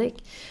sin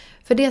tallrik.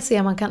 För det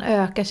ser man kan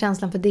öka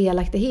känslan för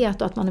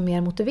delaktighet och att man är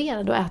mer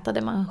motiverad att äta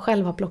det man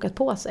själv har plockat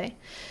på sig.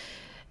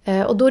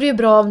 Och då är det ju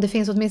bra om det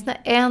finns åtminstone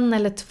 1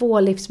 eller 2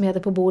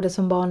 livsmedel på bordet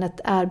som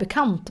barnet är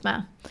bekant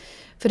med.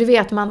 För det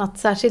vet man att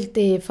särskilt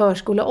i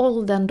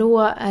förskoleåldern då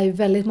är ju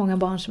väldigt många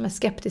barn som är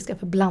skeptiska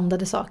för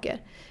blandade saker.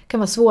 Det kan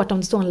vara svårt om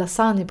det står en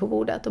lasagne på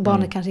bordet och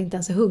barnet kanske inte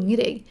ens är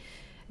hungrig.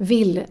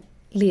 Vill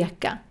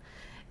leka.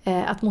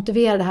 Att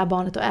motivera det här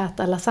barnet att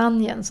äta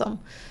lasagnen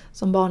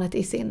som barnet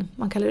i sin,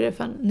 man kallar det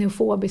för en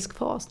neofobisk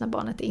fas när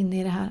barnet är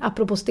inne i det här.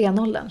 Apropå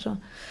stenåldern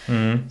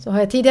så har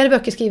jag tidigare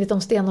böcker skrivit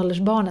om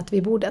stenåldersbarnet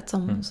vid bordet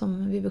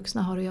som vi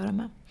vuxna har att göra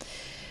med.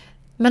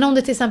 Men om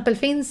det till exempel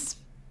finns,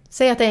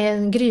 säg att det är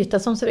en gryta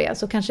som serveras,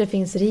 så kanske det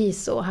finns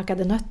ris och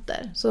hackade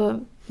nötter. Så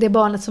det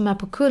barnet som är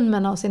på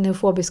kulmen av sin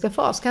neofobiska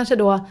fas, kanske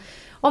då,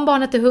 om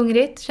barnet är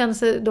hungrigt, känner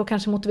sig då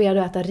kanske motiverad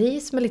att äta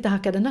ris med lite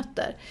hackade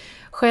nötter.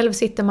 Själv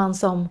sitter man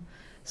som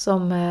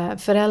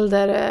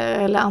förälder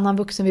eller annan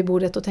vuxen vid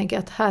bordet och tänker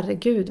att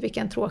herregud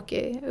vilken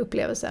tråkig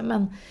upplevelse.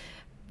 Men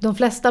de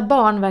flesta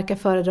barn verkar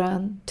föredra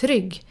en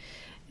trygg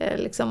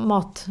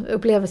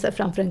matupplevelse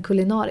framför en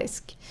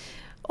kulinarisk.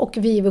 Och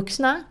vi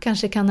vuxna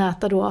kanske kan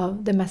äta då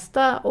av det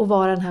mesta och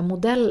vara den här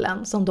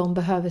modellen som de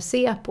behöver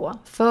se på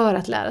för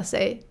att lära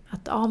sig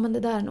att men det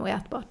där är nog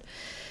ätbart.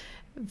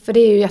 För det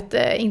är ju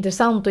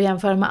jätteintressant att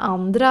jämföra med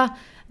andra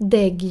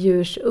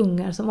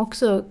däggdjursungar som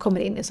också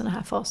kommer in i såna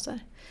här faser.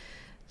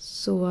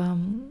 Så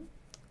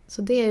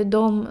det är ju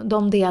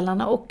de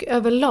delarna. Och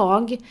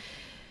överlag,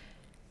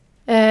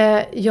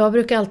 jag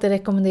brukar alltid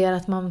rekommendera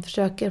att man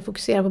försöker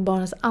fokusera på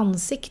barnens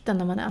ansikten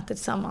när man äter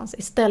tillsammans.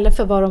 Istället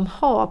för vad de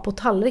har på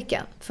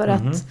tallriken. För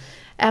att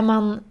är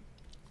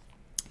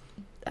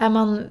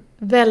man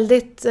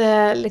väldigt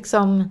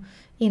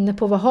inne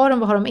på vad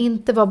har de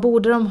inte, vad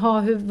borde de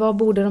ha, vad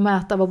borde de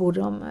äta, vad borde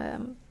de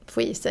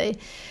få i sig.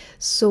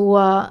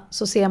 Så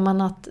ser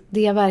man att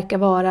det verkar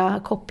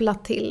vara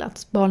kopplat till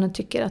att barnen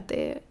tycker att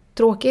det är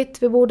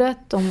tråkigt vid bordet.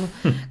 De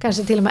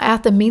kanske till och med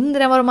äter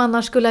mindre än vad de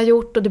annars skulle ha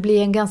gjort. Och det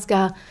blir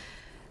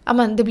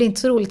det blir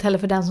inte så roligt heller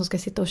för den som ska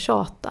sitta och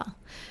tjata.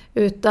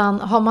 Utan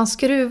har man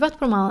skruvat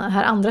på de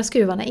här andra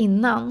skruvarna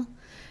innan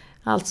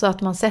Alltså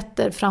att man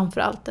sätter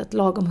framförallt ett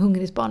lagom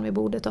hungrigt barn vid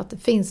bordet och att det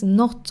finns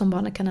något som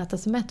barnet kan äta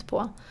sig mätt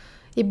på.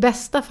 I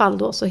bästa fall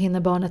då så hinner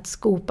barnet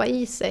skopa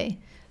i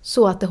sig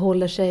så att det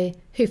håller sig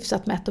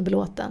hyfsat mätt och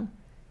belåten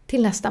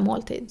till nästa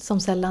måltid som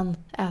sällan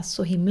är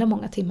så himla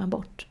många timmar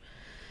bort.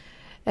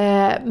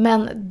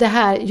 Men det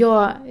här,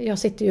 jag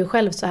sitter ju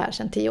själv så här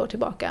sedan 10 år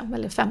tillbaka,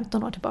 eller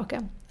 15 år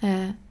tillbaka.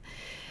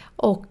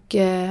 Och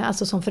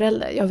alltså som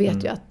förälder, jag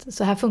vet ju att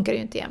så här funkar det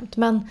ju inte jämt.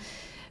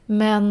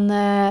 Men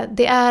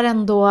det är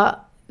ändå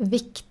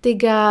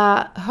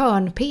viktiga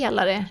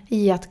hörnpelare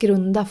i att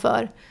grunda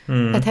för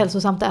ett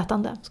hälsosamt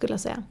ätande, skulle jag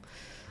säga.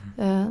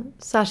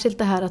 Särskilt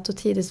det här att så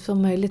tidigt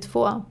som möjligt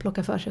få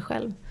plocka för sig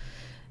själv.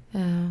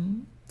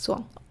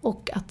 Så.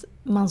 Och att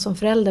man som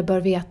förälder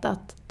bör veta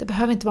att det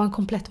behöver inte vara en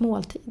komplett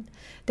måltid.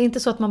 Det är inte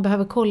så att man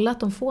behöver kolla att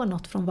de får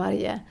något från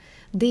varje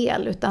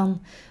del, utan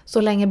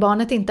så länge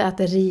barnet inte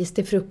äter ris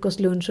till frukost,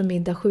 lunch och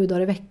middag 7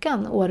 dagar i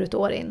veckan år ut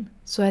och år in,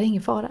 så är det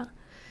ingen fara.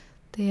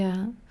 Det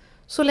är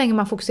så länge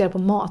man fokuserar på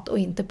mat och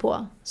inte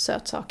på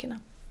sötsakerna.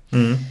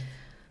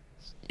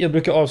 Jag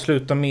brukar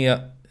avsluta med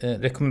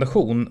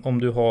rekommendation.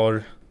 Om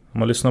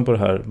man lyssnar på det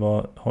här,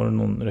 har du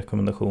någon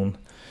rekommendation?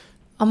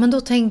 Ja, men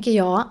då tänker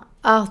jag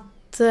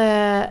att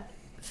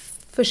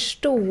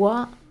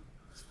förstå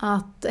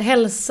att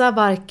hälsa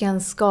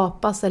varken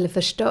skapas eller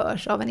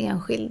förstörs av en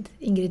enskild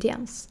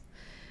ingrediens.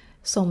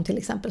 Som till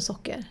exempel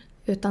socker.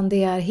 Utan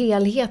det är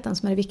helheten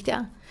som är det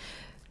viktiga.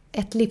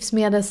 Ett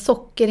livsmedels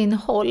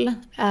sockerinnehåll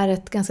är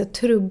ett ganska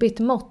trubbigt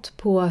mått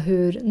på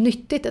hur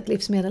nyttigt ett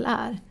livsmedel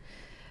är.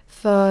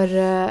 För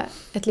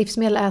ett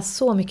livsmedel är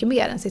så mycket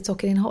mer än sitt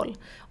sockerinnehåll.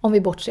 Om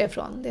vi bortser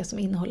från det som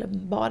innehåller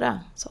bara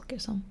socker,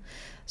 som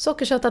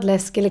sockersötad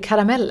läsk eller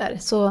karameller,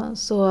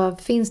 så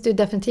finns det ju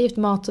definitivt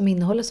mat som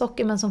innehåller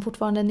socker men som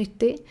fortfarande är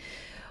nyttig.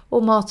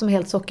 Och mat som är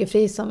helt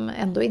sockerfri som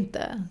ändå inte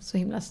är så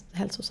himla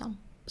hälsosam.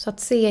 Så att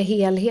se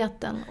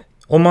helheten.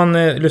 Om man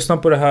lyssnar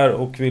på det här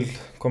och vill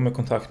komma i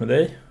kontakt med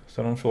dig,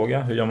 så har de en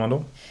fråga, hur gör man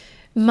då?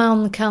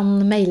 Man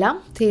kan mejla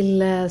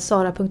till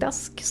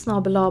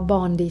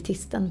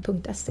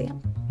sara.ask@barndietisten.se.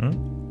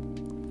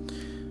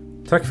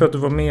 Tack för att du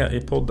var med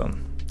i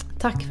podden.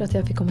 Tack för att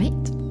jag fick komma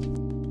hit.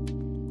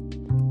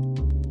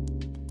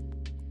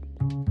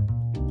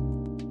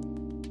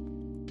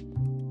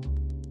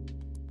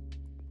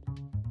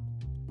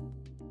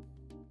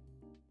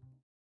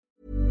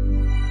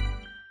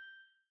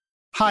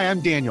 Hi,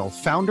 I'm Daniel,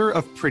 founder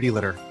of Pretty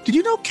Litter. Did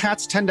you know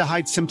cats tend to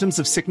hide symptoms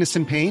of sickness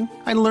and pain?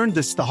 I learned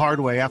this the hard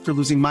way after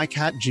losing my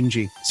cat,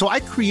 Gingy. So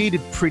I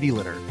created Pretty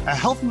Litter, a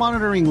health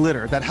monitoring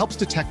litter that helps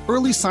detect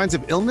early signs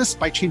of illness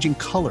by changing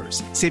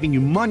colors, saving you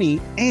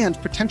money and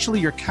potentially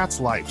your cat's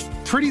life.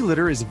 Pretty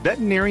Litter is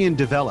veterinarian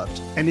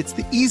developed, and it's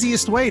the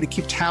easiest way to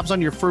keep tabs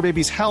on your fur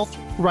baby's health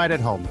right at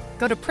home.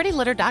 Go to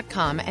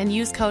prettylitter.com and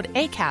use code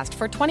ACAST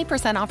for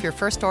 20% off your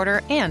first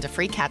order and a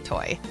free cat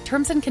toy.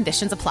 Terms and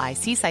conditions apply.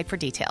 See site for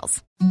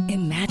details.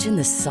 Imagine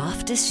the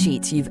softest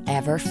sheets you've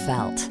ever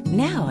felt.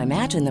 Now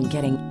imagine them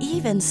getting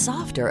even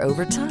softer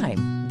over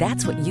time.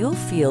 That's what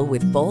you'll feel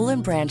with Boll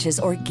 & Branch's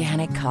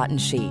organic cotton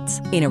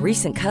sheets. In a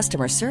recent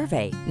customer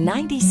survey,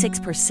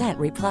 96%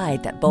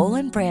 replied that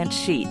Boll & Branch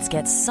sheets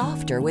get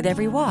softer with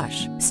every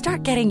wash.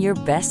 Start getting your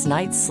best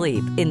night's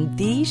sleep in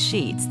these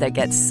sheets that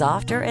get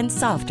softer and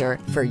softer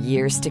for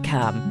years to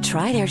come.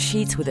 Try their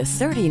sheets with a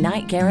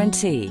 30-night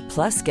guarantee.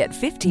 Plus, get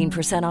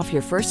 15% off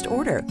your first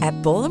order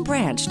at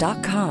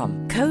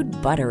bollandbranch.com. Code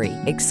BUTTERY.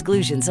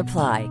 Exclusions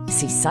apply.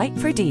 See site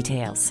for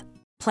details.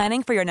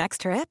 Planning for your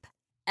next trip?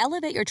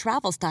 Elevate your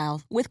travel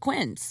style with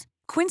Quince.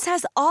 Quince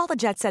has all the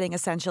jet-setting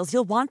essentials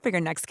you'll want for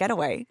your next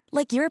getaway,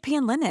 like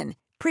European linen,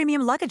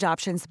 premium luggage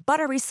options,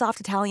 buttery soft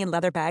Italian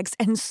leather bags,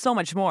 and so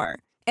much more.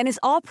 And is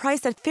all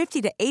priced at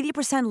 50 to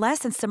 80% less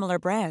than similar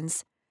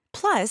brands.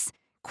 Plus,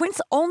 Quince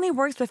only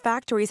works with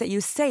factories that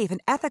use safe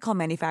and ethical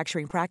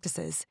manufacturing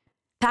practices.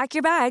 Pack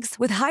your bags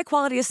with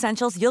high-quality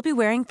essentials you'll be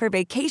wearing for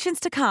vacations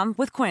to come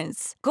with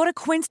Quince. Go to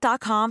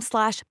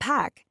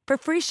quince.com/pack for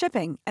free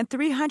shipping and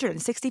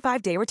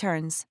 365-day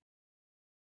returns.